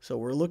 So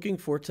we're looking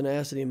for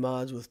tenacity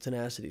mods with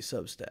tenacity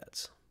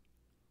substats.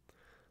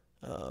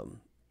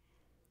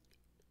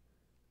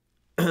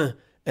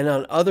 And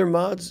on other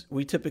mods,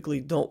 we typically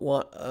don't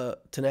want a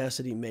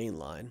tenacity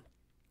mainline.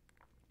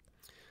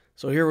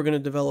 So here we're going to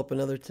develop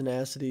another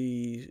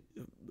tenacity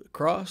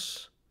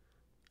cross.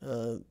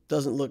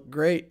 Doesn't look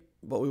great,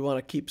 but we want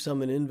to keep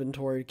some in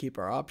inventory to keep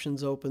our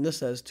options open. This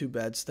has 2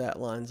 bad stat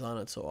lines on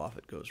it, so off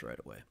it goes right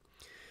away.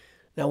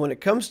 Now, when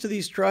it comes to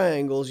these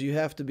triangles, you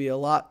have to be a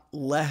lot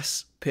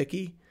less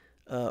picky.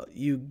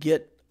 You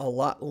get a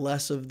lot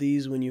less of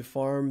these when you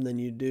farm than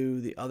you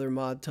do the other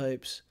mod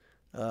types.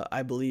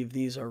 I believe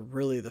these are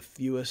really the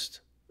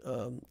fewest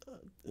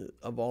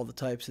of all the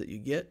types that you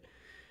get.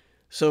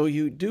 So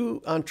you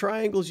do, on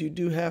triangles, you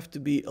do have to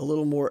be a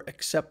little more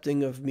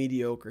accepting of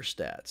mediocre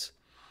stats.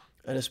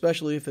 And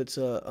especially if it's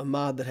a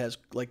mod that has,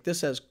 like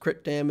this has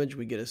crit damage,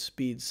 we get a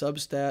speed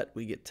substat,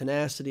 we get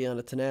tenacity on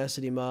a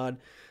tenacity mod.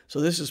 So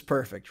this is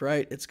perfect,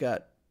 right? It's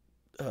got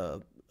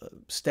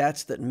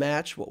stats that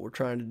match what we're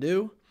trying to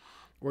do.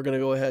 We're going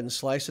to go ahead and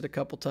slice it a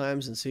couple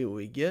times and see what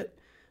we get.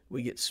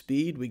 We get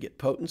speed, we get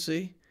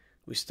potency.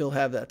 We still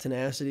have that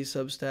tenacity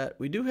substat.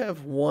 We do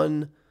have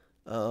one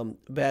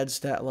bad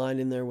stat line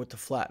in there with the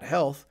flat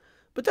health,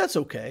 but that's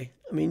okay.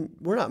 I mean,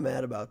 we're not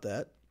mad about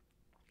that.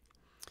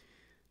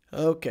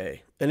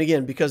 Okay, and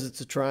again, because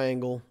it's a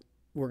triangle,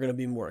 we're going to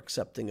be more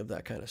accepting of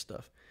that kind of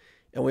stuff.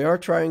 And we are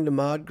trying to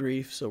mod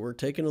Greef, so we're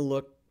taking a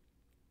look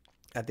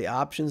at the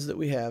options that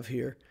we have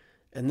here.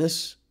 And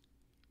this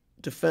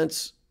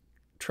defense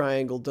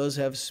triangle does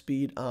have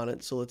speed on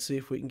it, so let's see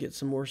if we can get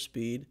some more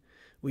speed.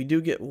 We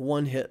do get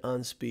 1 hit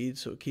on speed,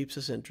 so it keeps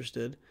us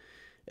interested.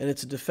 And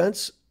it's a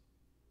defense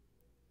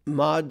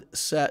mod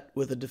set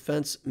with a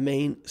defense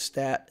main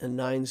stat and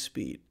 9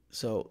 speed.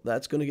 So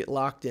that's going to get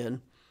locked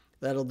in.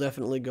 That'll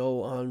definitely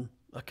go on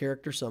a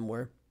character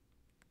somewhere.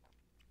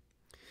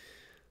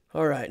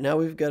 All right, now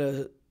we've got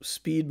a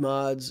speed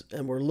mods,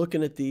 and we're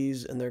looking at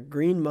these, and they're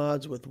green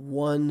mods with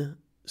 1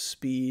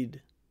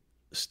 speed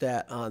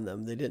stat on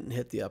them. They didn't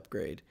hit the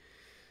upgrade.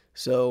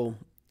 So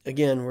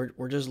again,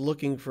 we're just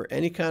looking for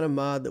any kind of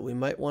mod that we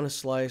might want to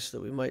slice,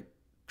 that we might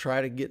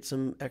try to get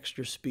some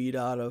extra speed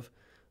out of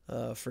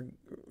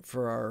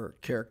for our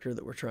character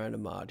that we're trying to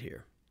mod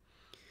here.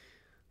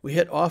 We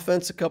hit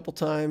offense a couple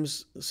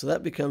times, so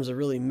that becomes a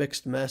really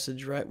mixed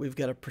message, right? We've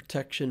got a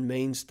protection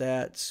main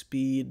stat,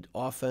 speed,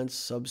 offense,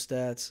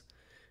 substats.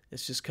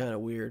 It's just kind of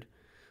weird.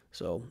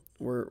 So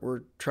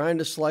we're trying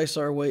to slice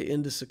our way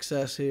into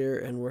success here,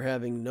 and we're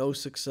having no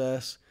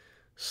success.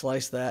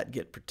 Slice that,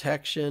 get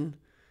protection.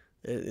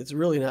 It's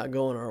really not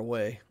going our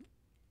way.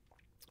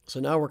 So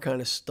now we're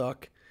kind of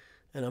stuck,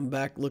 and I'm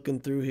back looking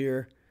through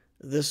here.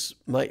 This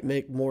might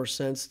make more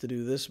sense to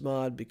do this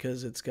mod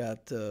because it's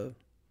got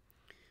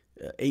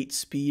 8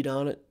 speed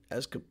on it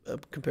as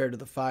compared to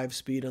the 5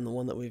 speed on the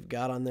one that we've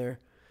got on there.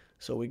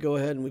 So we go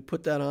ahead and we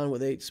put that on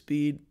with 8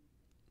 speed.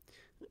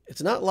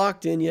 It's not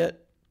locked in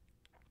yet.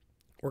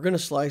 We're going to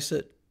slice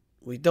it.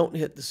 We don't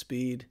hit the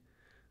speed.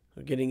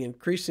 We're getting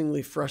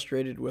increasingly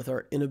frustrated with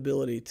our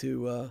inability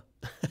to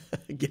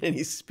get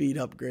any speed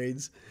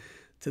upgrades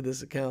to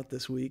this account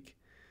this week.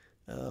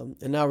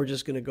 And now we're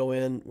just going to go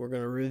in. We're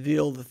going to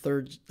reveal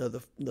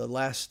the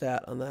last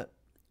stat on that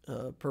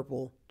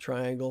purple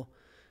triangle.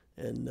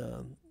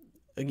 And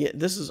again,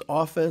 this is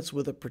offense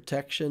with a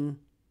protection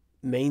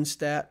main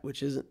stat,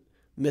 which isn't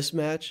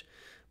mismatch.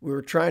 We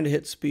were trying to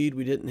hit speed.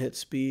 We didn't hit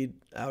speed.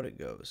 Out it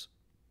goes.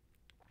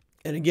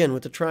 And again,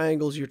 with the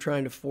triangles, you're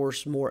trying to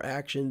force more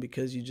action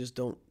because you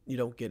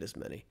don't get as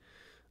many.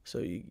 So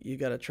you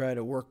got to try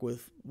to work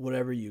with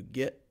whatever you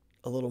get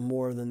a little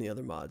more than the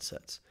other mod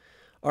sets.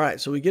 All right,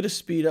 so we get a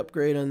speed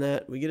upgrade on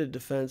that. We get a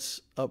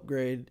defense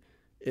upgrade.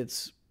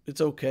 It's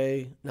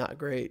okay, not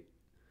great.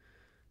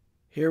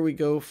 Here we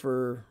go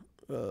for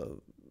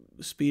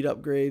speed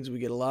upgrades. We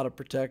get a lot of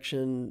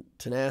protection.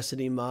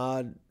 Tenacity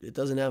mod. It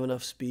doesn't have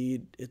enough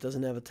speed. It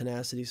doesn't have a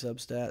tenacity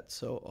substat,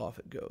 so off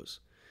it goes.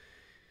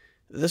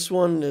 This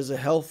one is a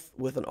health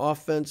with an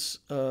offense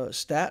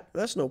stat.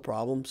 That's no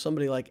problem.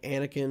 Somebody like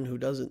Anakin, who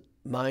doesn't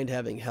mind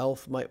having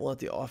health, might want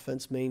the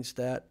offense main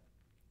stat.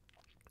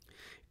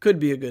 Could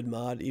be a good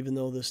mod, even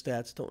though the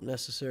stats don't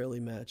necessarily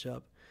match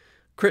up.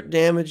 Crit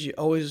damage, you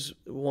always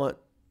want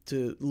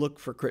to look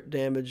for crit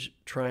damage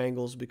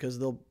triangles because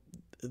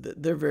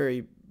they're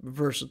very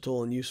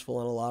versatile and useful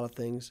on a lot of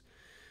things.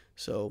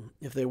 So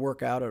if they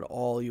work out at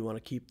all, you want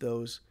to keep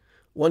those.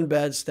 One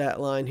bad stat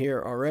line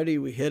here already.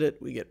 We hit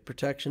it. We get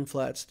protection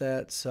flat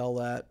stat. Sell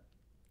that.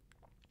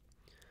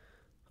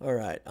 All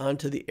right, on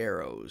to the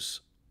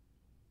arrows.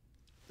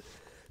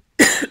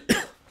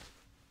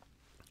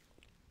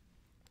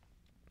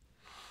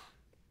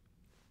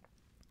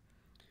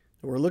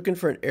 We're looking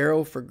for an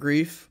arrow for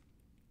grief.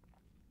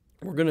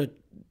 We're going to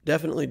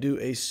definitely do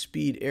a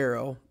speed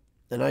arrow.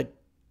 And I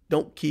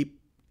don't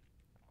keep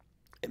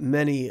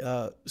many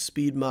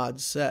speed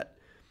mods set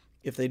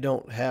if they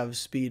don't have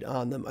speed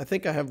on them. I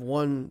think I have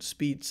one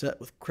speed set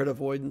with crit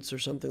avoidance or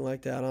something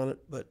like that on it,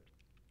 but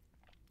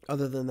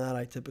other than that,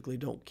 I typically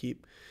don't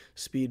keep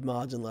speed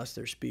mods unless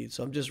they're speed.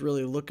 So I'm just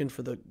really looking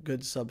for the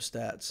good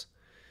substats.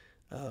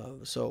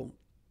 So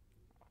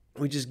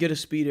we just get a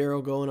speed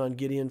arrow going on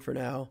Gideon for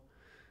now.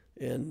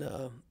 And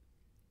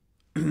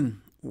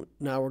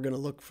now we're going to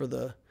look for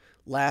the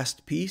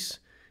last piece.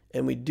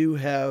 And we do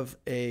have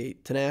a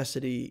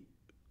tenacity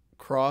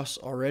cross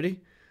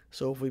already.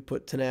 So if we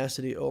put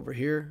tenacity over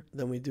here,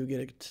 then we do get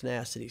a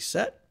tenacity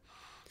set.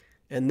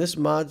 And this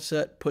mod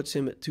set puts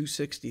him at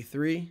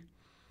 263,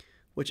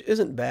 which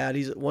isn't bad.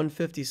 He's at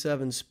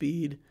 157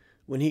 speed.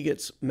 When he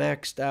gets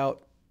maxed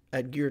out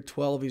at gear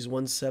 12, he's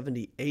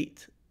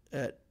 178.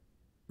 At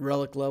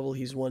relic level,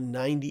 he's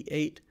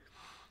 198.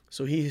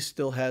 So he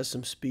still has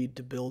some speed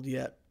to build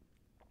yet.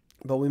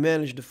 But we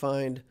managed to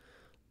find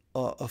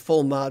a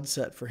full mod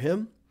set for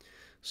him.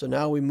 So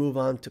now we move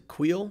on to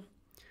Queel.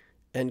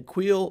 And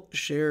Queel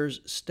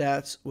shares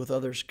stats with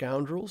other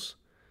scoundrels.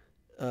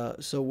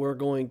 So we're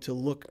going to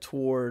look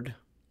toward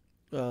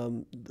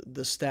the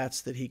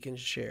stats that he can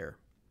share.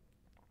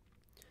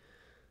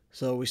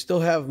 So we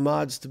still have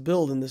mods to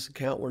build in this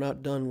account. We're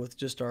not done with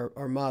just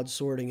our mod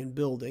sorting and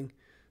building.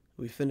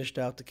 We finished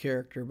out the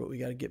character, but we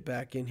got to get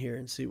back in here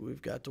and see what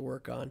we've got to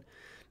work on.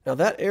 Now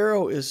that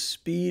arrow is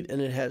speed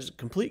and it has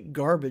complete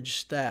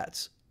garbage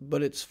stats,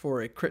 but it's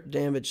for a crit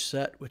damage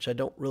set, which I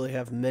don't really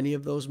have many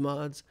of those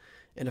mods.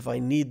 And if I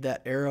need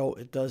that arrow,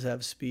 it does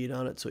have speed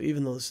on it. So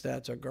even though the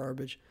stats are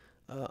garbage,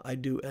 I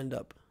do end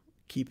up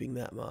keeping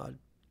that mod.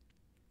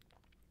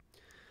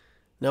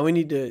 Now we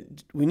need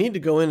to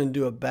go in and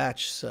do a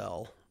batch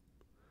sell.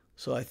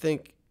 So I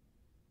think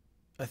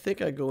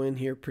I go in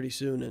here pretty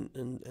soon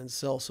and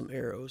sell some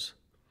arrows.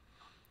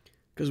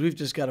 Because we've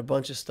just got a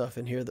bunch of stuff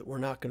in here that we're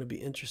not going to be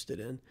interested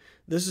in.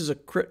 This is a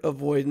crit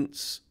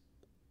avoidance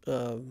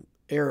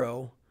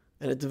arrow,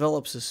 and it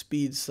develops a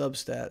speed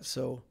substat.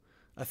 So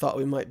I thought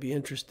we might be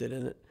interested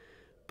in it,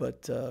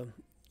 but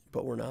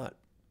we're not.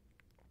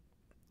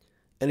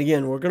 And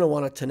again, we're going to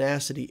want a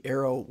tenacity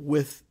arrow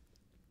with,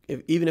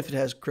 even if it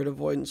has crit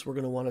avoidance, we're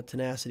going to want a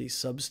tenacity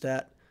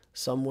substat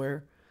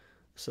somewhere.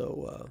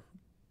 So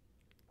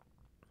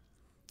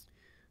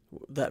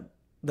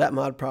that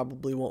mod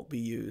probably won't be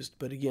used.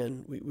 But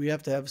again, we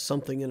have to have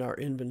something in our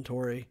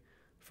inventory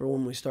for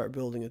when we start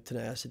building a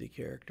tenacity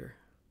character.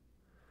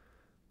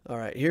 All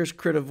right, here's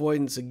crit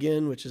avoidance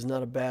again, which is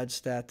not a bad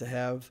stat to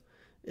have.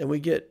 and we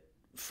get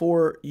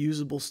 4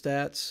 usable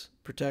stats: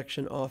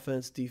 protection,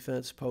 offense,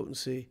 defense,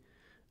 potency,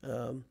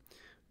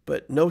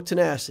 but no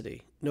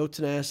tenacity. No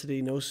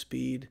tenacity, no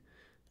speed.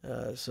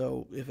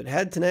 So if it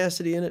had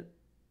tenacity in it,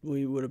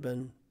 we would have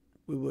been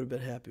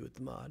happy with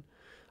the mod.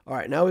 All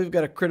right, now we've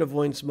got a crit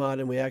avoidance mod,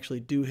 and we actually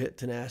do hit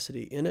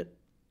tenacity in it.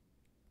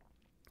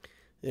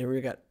 And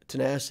we've got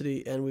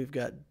tenacity, and we've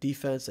got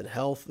defense and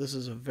health. This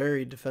is a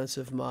very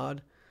defensive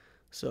mod.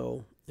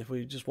 So if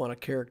we just want a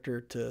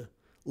character to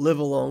live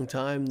a long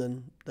time,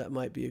 then that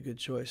might be a good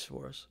choice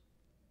for us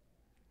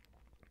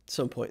at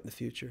some point in the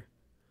future.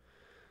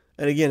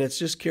 And again, it's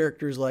just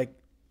characters like,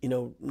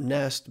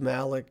 Nest,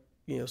 Malik,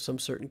 some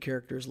certain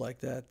characters like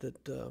that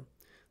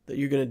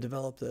you're going to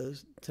develop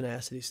the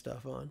tenacity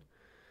stuff on.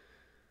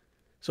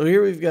 So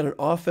here we've got an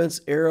offense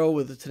arrow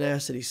with a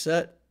tenacity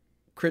set,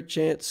 crit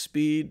chance,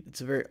 speed.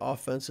 It's a very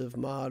offensive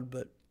mod,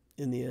 but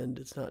in the end,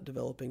 it's not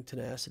developing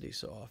tenacity,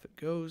 so off it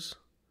goes.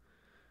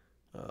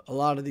 A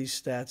lot of these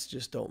stats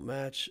just don't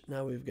match.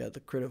 Now we've got the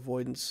crit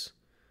avoidance,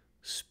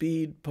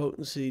 speed,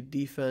 potency,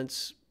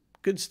 defense,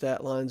 good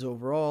stat lines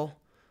overall.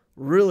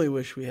 Really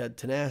wish we had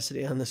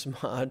tenacity on this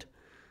mod.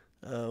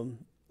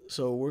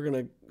 So we're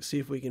going to see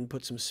if we can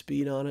put some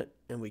speed on it,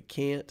 and we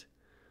can't.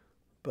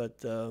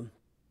 But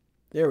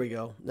there we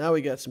go. Now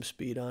we got some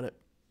speed on it.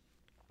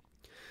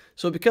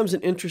 So it becomes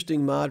an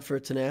interesting mod for a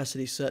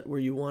tenacity set where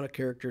you want a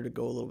character to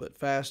go a little bit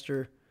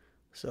faster.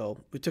 So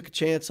we took a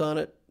chance on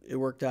it. It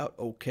worked out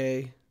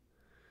okay.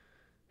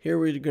 Here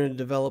we're going to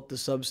develop the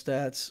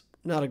substats.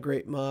 Not a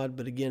great mod,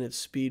 but again, it's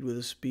speed with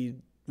a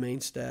speed main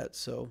stat,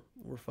 so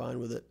we're fine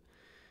with it.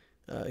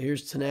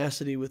 Here's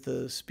tenacity with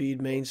a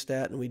speed main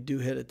stat, and we do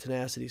hit a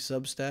tenacity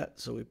substat,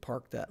 so we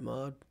park that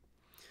mod.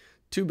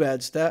 2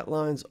 bad stat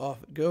lines,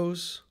 off it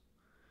goes.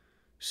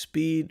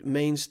 Speed,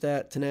 main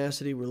stat,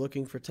 tenacity. We're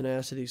looking for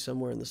tenacity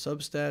somewhere in the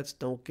substats.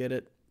 Don't get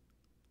it.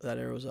 That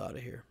arrow's out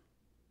of here.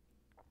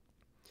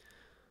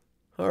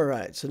 All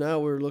right, so now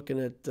we're looking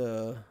at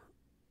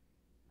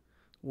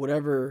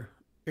whatever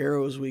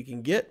arrows we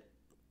can get.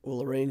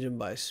 We'll arrange them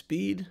by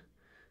speed,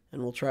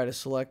 and we'll try to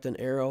select an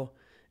arrow.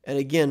 And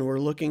again, we're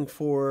looking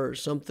for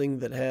something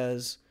that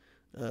has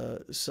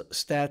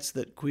stats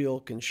that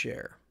Kuiil can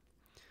share.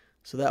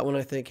 So that one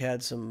I think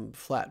had some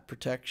flat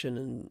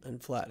protection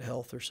and flat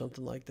health or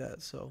something like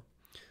that. So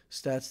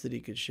stats that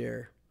he could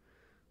share.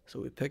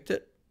 So we picked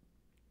it.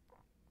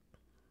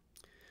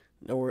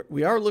 Now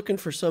we are looking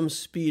for some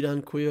speed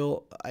on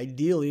Kuiil.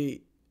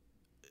 Ideally,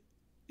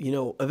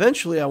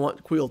 eventually I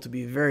want Kuiil to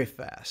be very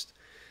fast,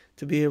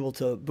 to be able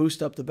to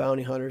boost up the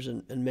bounty hunters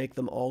and make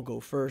them all go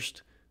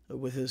first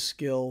with his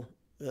skill.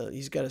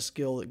 He's got a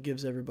skill that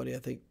gives everybody, I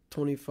think,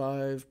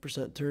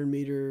 25% turn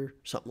meter,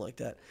 something like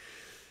that.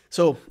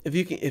 So if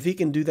he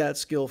can do that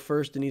skill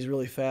first and he's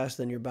really fast,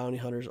 then your bounty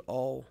hunters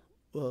all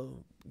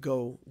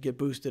get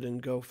boosted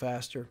and go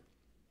faster.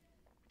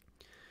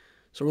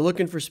 So we're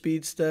looking for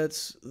speed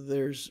stats.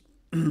 There's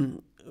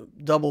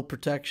double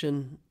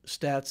protection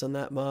stats on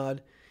that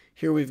mod.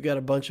 Here we've got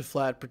a bunch of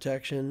flat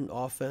protection,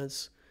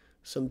 offense,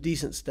 some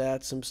decent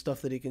stats, some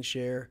stuff that he can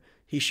share.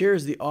 He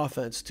shares the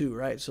offense too,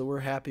 right? So we're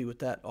happy with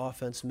that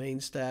offense main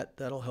stat.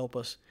 That'll help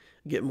us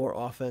get more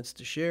offense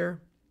to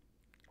share.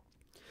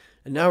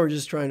 And now we're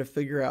just trying to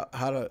figure out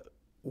how to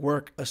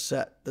work a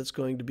set that's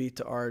going to be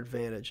to our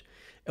advantage.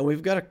 And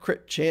we've got a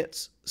crit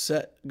chance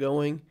set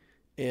going,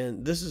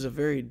 and this is a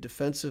very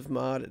defensive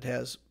mod. It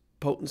has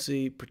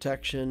potency,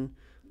 protection,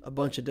 a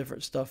bunch of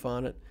different stuff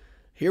on it.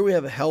 Here we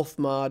have a health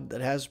mod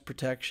that has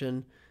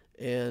protection,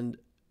 and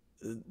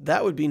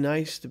that would be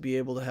nice to be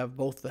able to have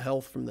both the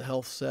health from the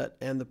health set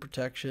and the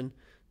protection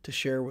to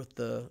share with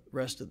the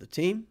rest of the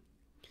team.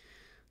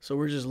 So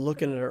we're just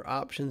looking at our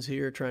options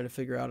here, trying to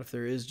figure out if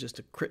there is just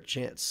a crit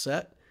chance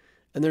set.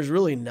 And there's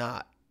really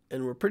not.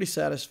 And we're pretty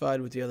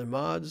satisfied with the other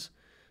mods.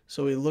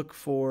 So we look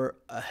for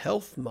a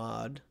health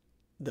mod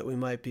that we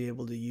might be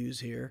able to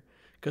use here.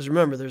 Because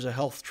remember, there's a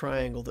health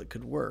triangle that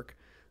could work.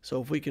 So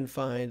if we can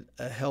find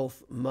a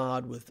health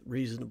mod with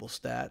reasonable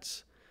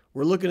stats,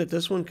 we're looking at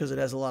this one because it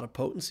has a lot of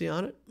potency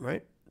on it,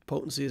 right?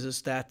 Potency is a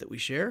stat that we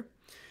share.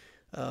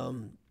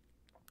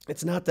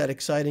 It's not that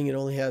exciting. It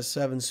only has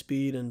 7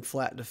 speed and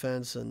flat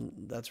defense, and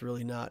that's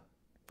really not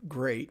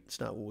great. It's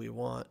not what we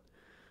want.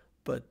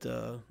 But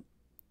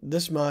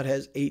this mod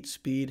has 8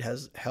 speed,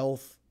 has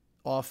health,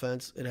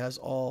 offense. It has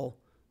all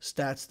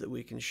stats that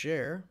we can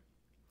share.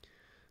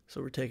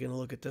 So we're taking a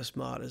look at this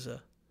mod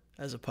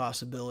as a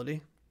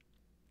possibility.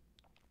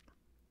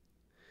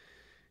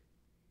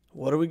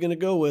 What are we going to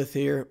go with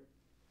here?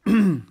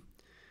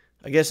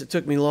 I guess it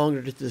took me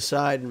longer to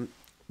decide, and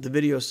the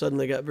video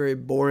suddenly got very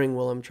boring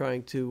while I'm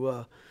trying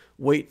to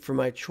wait for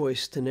my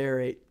choice to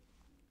narrate.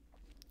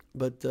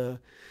 But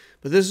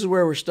this is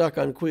where we're stuck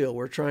on Kuiil.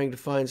 We're trying to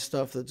find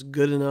stuff that's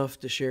good enough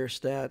to share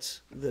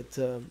stats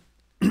that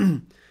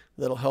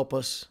that'll help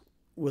us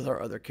with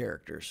our other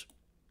characters.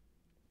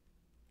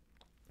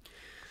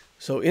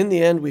 So in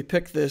the end, we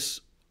picked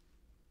this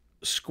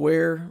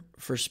square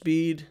for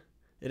speed.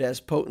 It has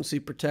potency,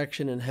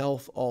 protection, and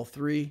health, all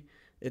 3.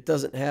 It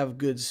doesn't have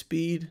good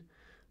speed,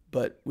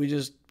 but we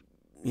just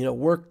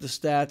work the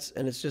stats,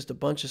 and it's just a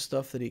bunch of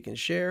stuff that he can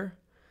share.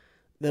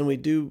 Then we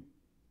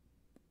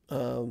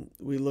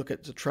look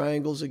at the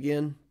triangles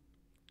again.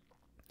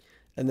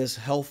 And this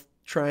health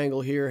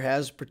triangle here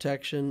has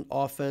protection,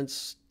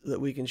 offense that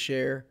we can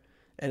share,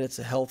 and it's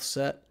a health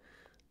set.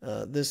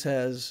 This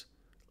has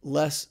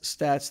less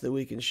stats that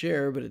we can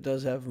share, but it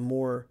does have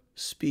more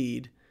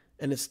speed,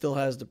 and it still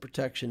has the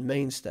protection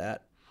main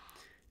stat.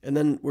 And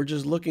then we're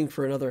just looking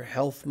for another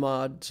health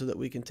mod so that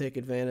we can take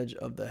advantage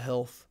of the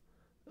health,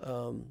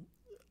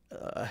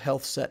 a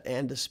health set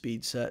and a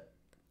speed set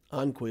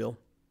on Queel.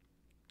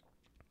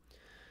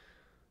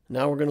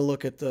 Now we're going to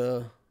look at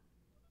the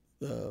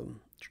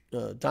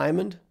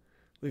diamond.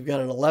 We've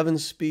got an 11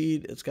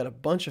 speed. It's got a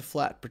bunch of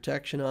flat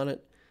protection on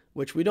it,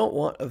 which we don't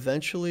want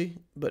eventually,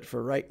 but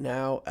for right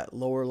now at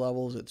lower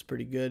levels, it's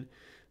pretty good.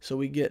 So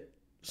we get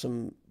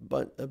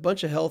a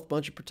bunch of health,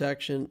 bunch of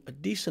protection, a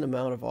decent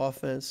amount of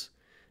offense.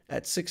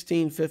 At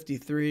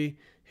 1653,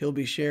 he'll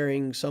be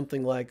sharing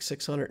something like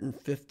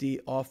 650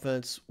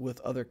 offense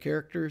with other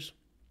characters.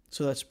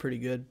 So that's pretty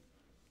good,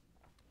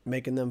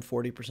 making them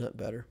 40%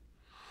 better.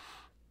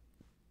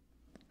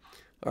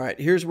 All right,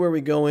 here's where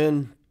we go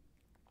in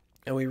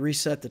and we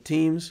reset the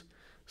teams.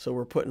 So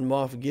we're putting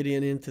Moff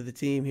Gideon into the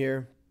team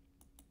here,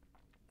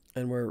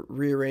 and we're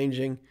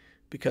rearranging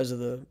because of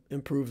the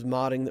improved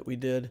modding that we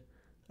did,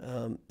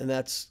 and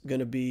that's going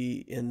to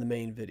be in the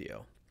main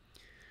video.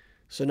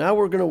 So now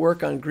we're going to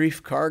work on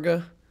Greef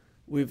Karga.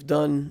 We've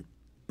done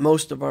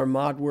most of our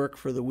mod work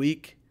for the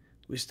week.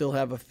 We still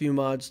have a few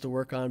mods to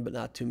work on, but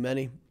not too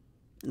many.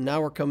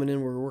 Now we're coming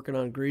in, we're working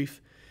on Greef.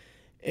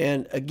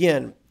 And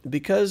again,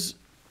 because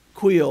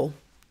Queel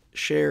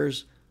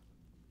shares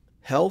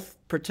health,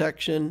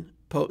 protection,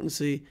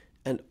 potency,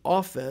 and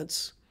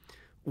offense,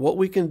 what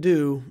we can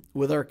do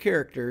with our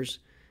characters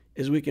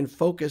is we can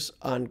focus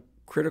on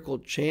critical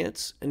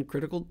chance and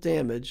critical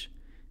damage,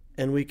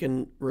 and we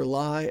can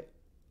rely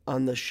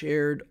on the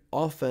shared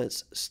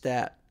offense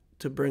stat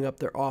to bring up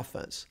their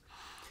offense.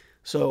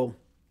 So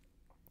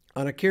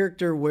on a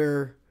character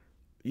where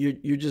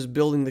you're just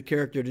building the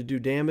character to do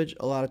damage,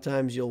 a lot of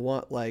times you'll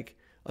want like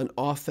an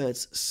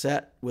offense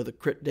set with a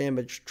crit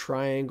damage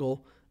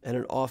triangle and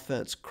an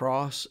offense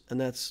cross,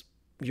 and that's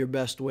your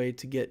best way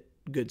to get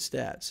good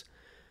stats.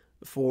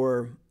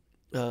 For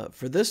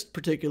this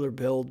particular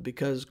build,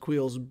 because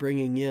Queel's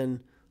bringing in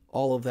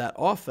all of that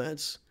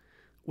offense,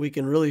 we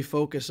can really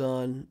focus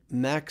on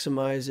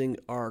maximizing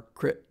our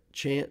crit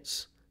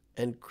chance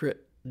and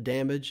crit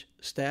damage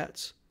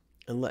stats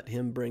and let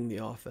him bring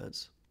the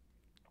offense.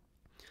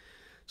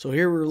 So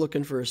here we're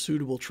looking for a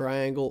suitable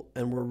triangle,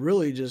 and we're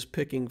really just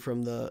picking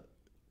from the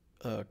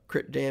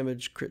crit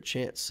damage, crit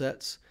chance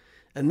sets.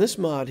 And this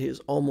mod is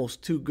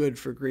almost too good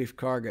for Greef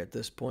Karga at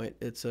this point.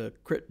 It's a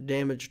crit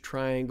damage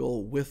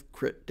triangle with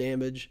crit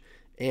damage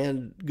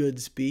and good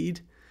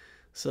speed.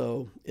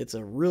 So it's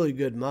a really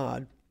good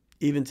mod,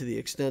 even to the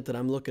extent that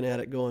I'm looking at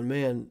it going,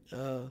 man,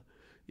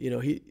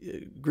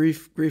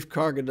 Greef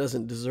Karga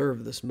doesn't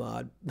deserve this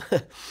mod.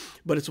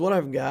 But it's what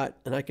I've got,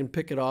 and I can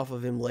pick it off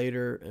of him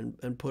later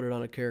and put it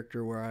on a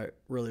character where I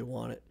really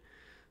want it.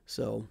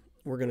 So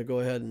we're going to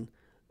go ahead and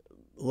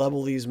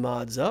level these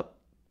mods up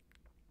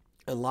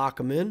and lock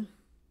them in.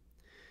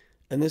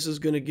 And this is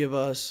going to give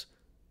us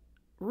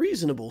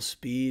reasonable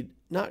speed.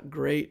 Not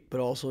great, but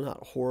also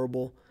not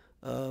horrible.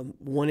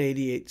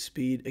 188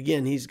 speed.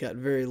 Again, he's got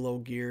very low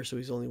gear, so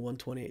he's only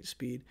 128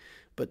 speed.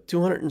 But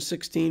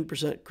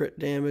 216% crit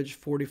damage,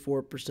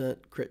 44%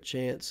 crit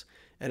chance.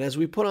 And as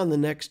we put on the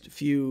next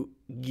few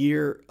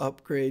gear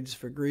upgrades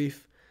for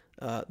Greef,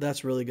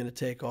 that's really going to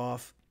take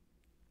off.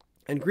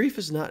 And Greef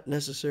is not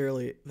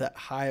necessarily that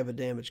high of a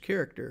damage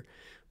character.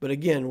 But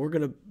again, we're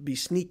going to be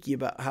sneaky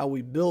about how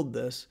we build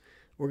this.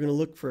 We're going to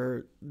look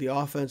for the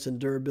offense and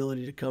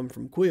durability to come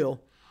from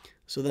Queel,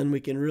 so then we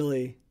can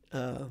really,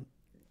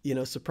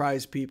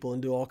 surprise people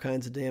and do all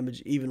kinds of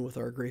damage, even with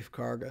our Greef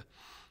Karga.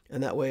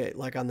 And that way,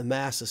 like on the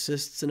mass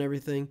assists and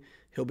everything,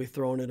 he'll be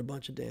throwing in a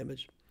bunch of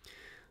damage.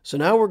 So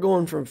now we're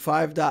going from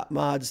 5-dot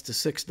mods to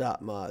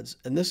 6-dot mods.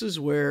 And this is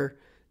where,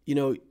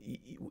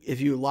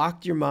 if you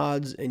locked your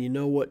mods and you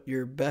know what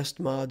your best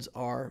mods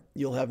are,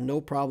 you'll have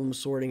no problem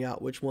sorting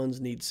out which ones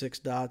need 6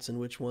 dots and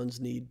which ones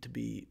need to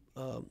be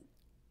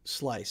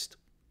sliced.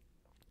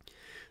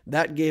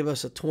 That gave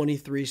us a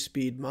 23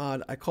 speed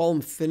mod. I call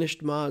them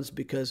finished mods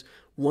because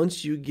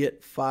once you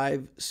get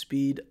 5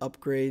 speed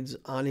upgrades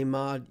on a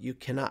mod, you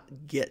cannot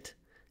get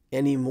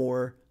any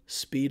more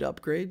speed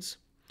upgrades.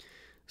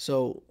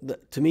 So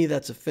to me,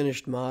 that's a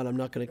finished mod. I'm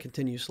not going to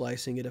continue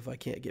slicing it if I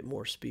can't get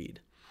more speed.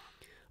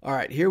 All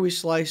right, here we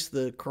slice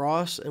the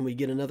cross and we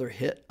get another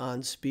hit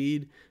on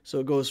speed. So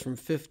it goes from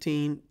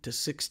 15 to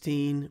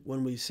 16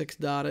 when we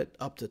 6-dot it,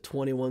 up to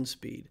 21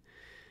 speed.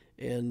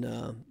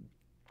 And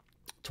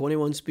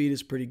 21 speed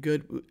is pretty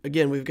good.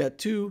 Again, we've got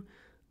 2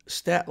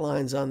 stat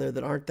lines on there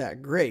that aren't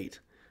that great,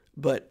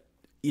 but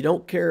you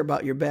don't care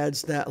about your bad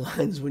stat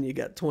lines when you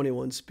got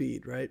 21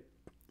 speed, right?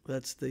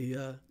 That's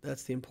the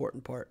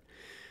important part.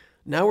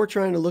 Now we're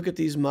trying to look at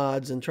these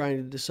mods and trying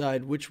to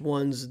decide which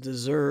ones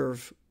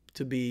deserve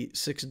to be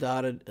 6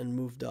 dotted and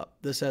moved up.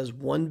 This has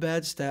 1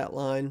 bad stat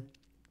line,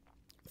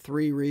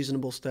 3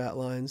 reasonable stat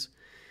lines.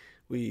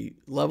 We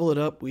level it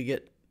up, we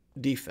get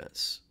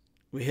defense.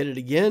 We hit it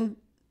again,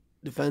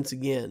 defense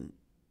again.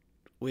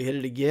 We hit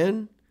it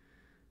again,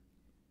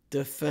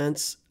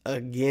 defense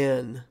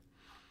again.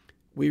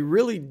 We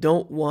really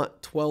don't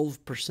want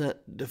 12%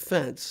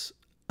 defense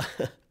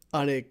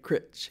on a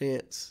crit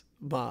chance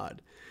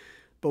mod,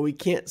 but we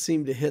can't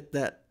seem to hit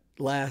that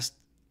last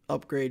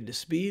upgrade to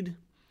speed.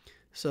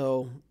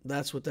 So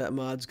that's what that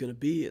mod's going to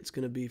be. It's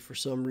going to be, for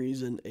some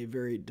reason, a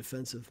very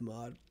defensive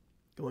mod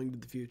going to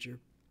the future.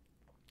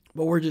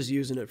 But we're just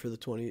using it for the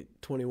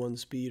 21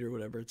 speed or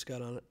whatever it's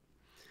got on it.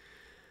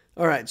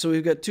 All right, so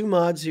we've got 2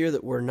 mods here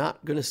that we're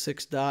not going to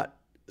 6 dot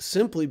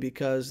simply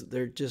because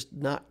they're just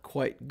not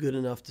quite good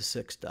enough to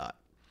 6 dot.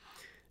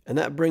 And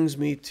that brings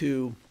me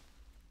to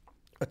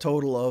a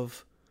total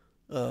of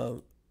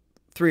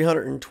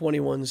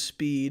 321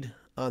 speed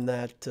on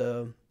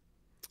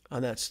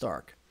that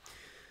Stark.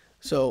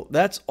 So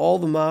that's all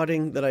the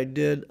modding that I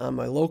did on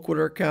my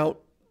Loquitur account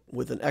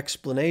with an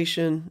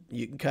explanation.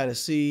 You can kind of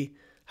see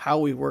how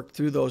we worked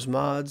through those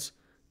mods,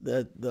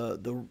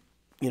 the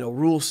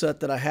rule set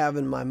that I have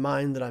in my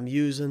mind that I'm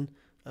using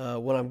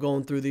when I'm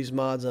going through these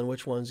mods on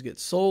which ones get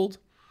sold.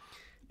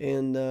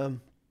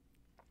 And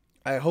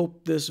I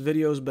hope this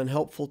video has been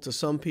helpful to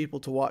some people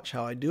to watch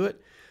how I do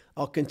it.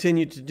 I'll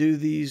continue to do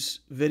these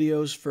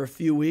videos for a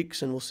few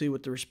weeks, and we'll see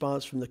what the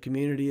response from the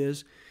community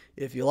is.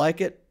 If you like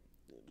it,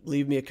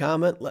 leave me a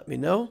comment. Let me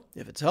know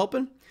if it's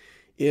helping.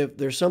 If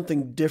there's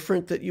something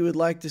different that you would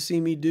like to see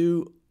me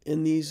do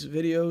in these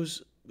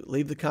videos,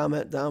 leave the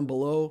comment down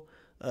below.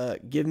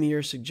 Give me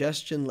your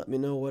suggestion. Let me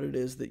know what it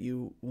is that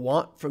you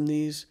want from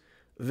these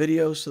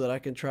videos so that I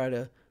can try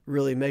to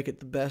really make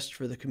it the best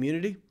for the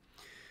community.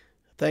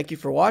 Thank you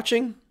for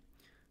watching.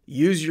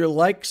 Use your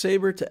like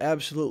saber to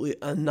absolutely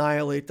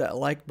annihilate that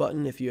like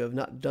button if you have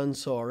not done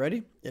so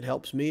already. It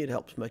helps me. It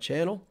helps my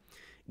channel.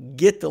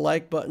 Get the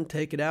like button.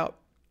 Take it out.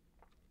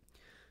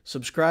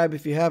 Subscribe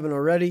if you haven't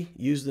already.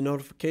 Use the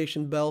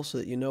notification bell so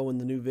that you know when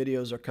the new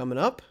videos are coming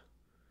up.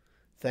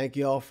 Thank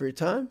you all for your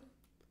time,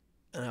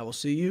 and I will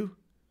see you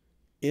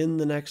in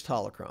the next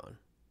Holocron.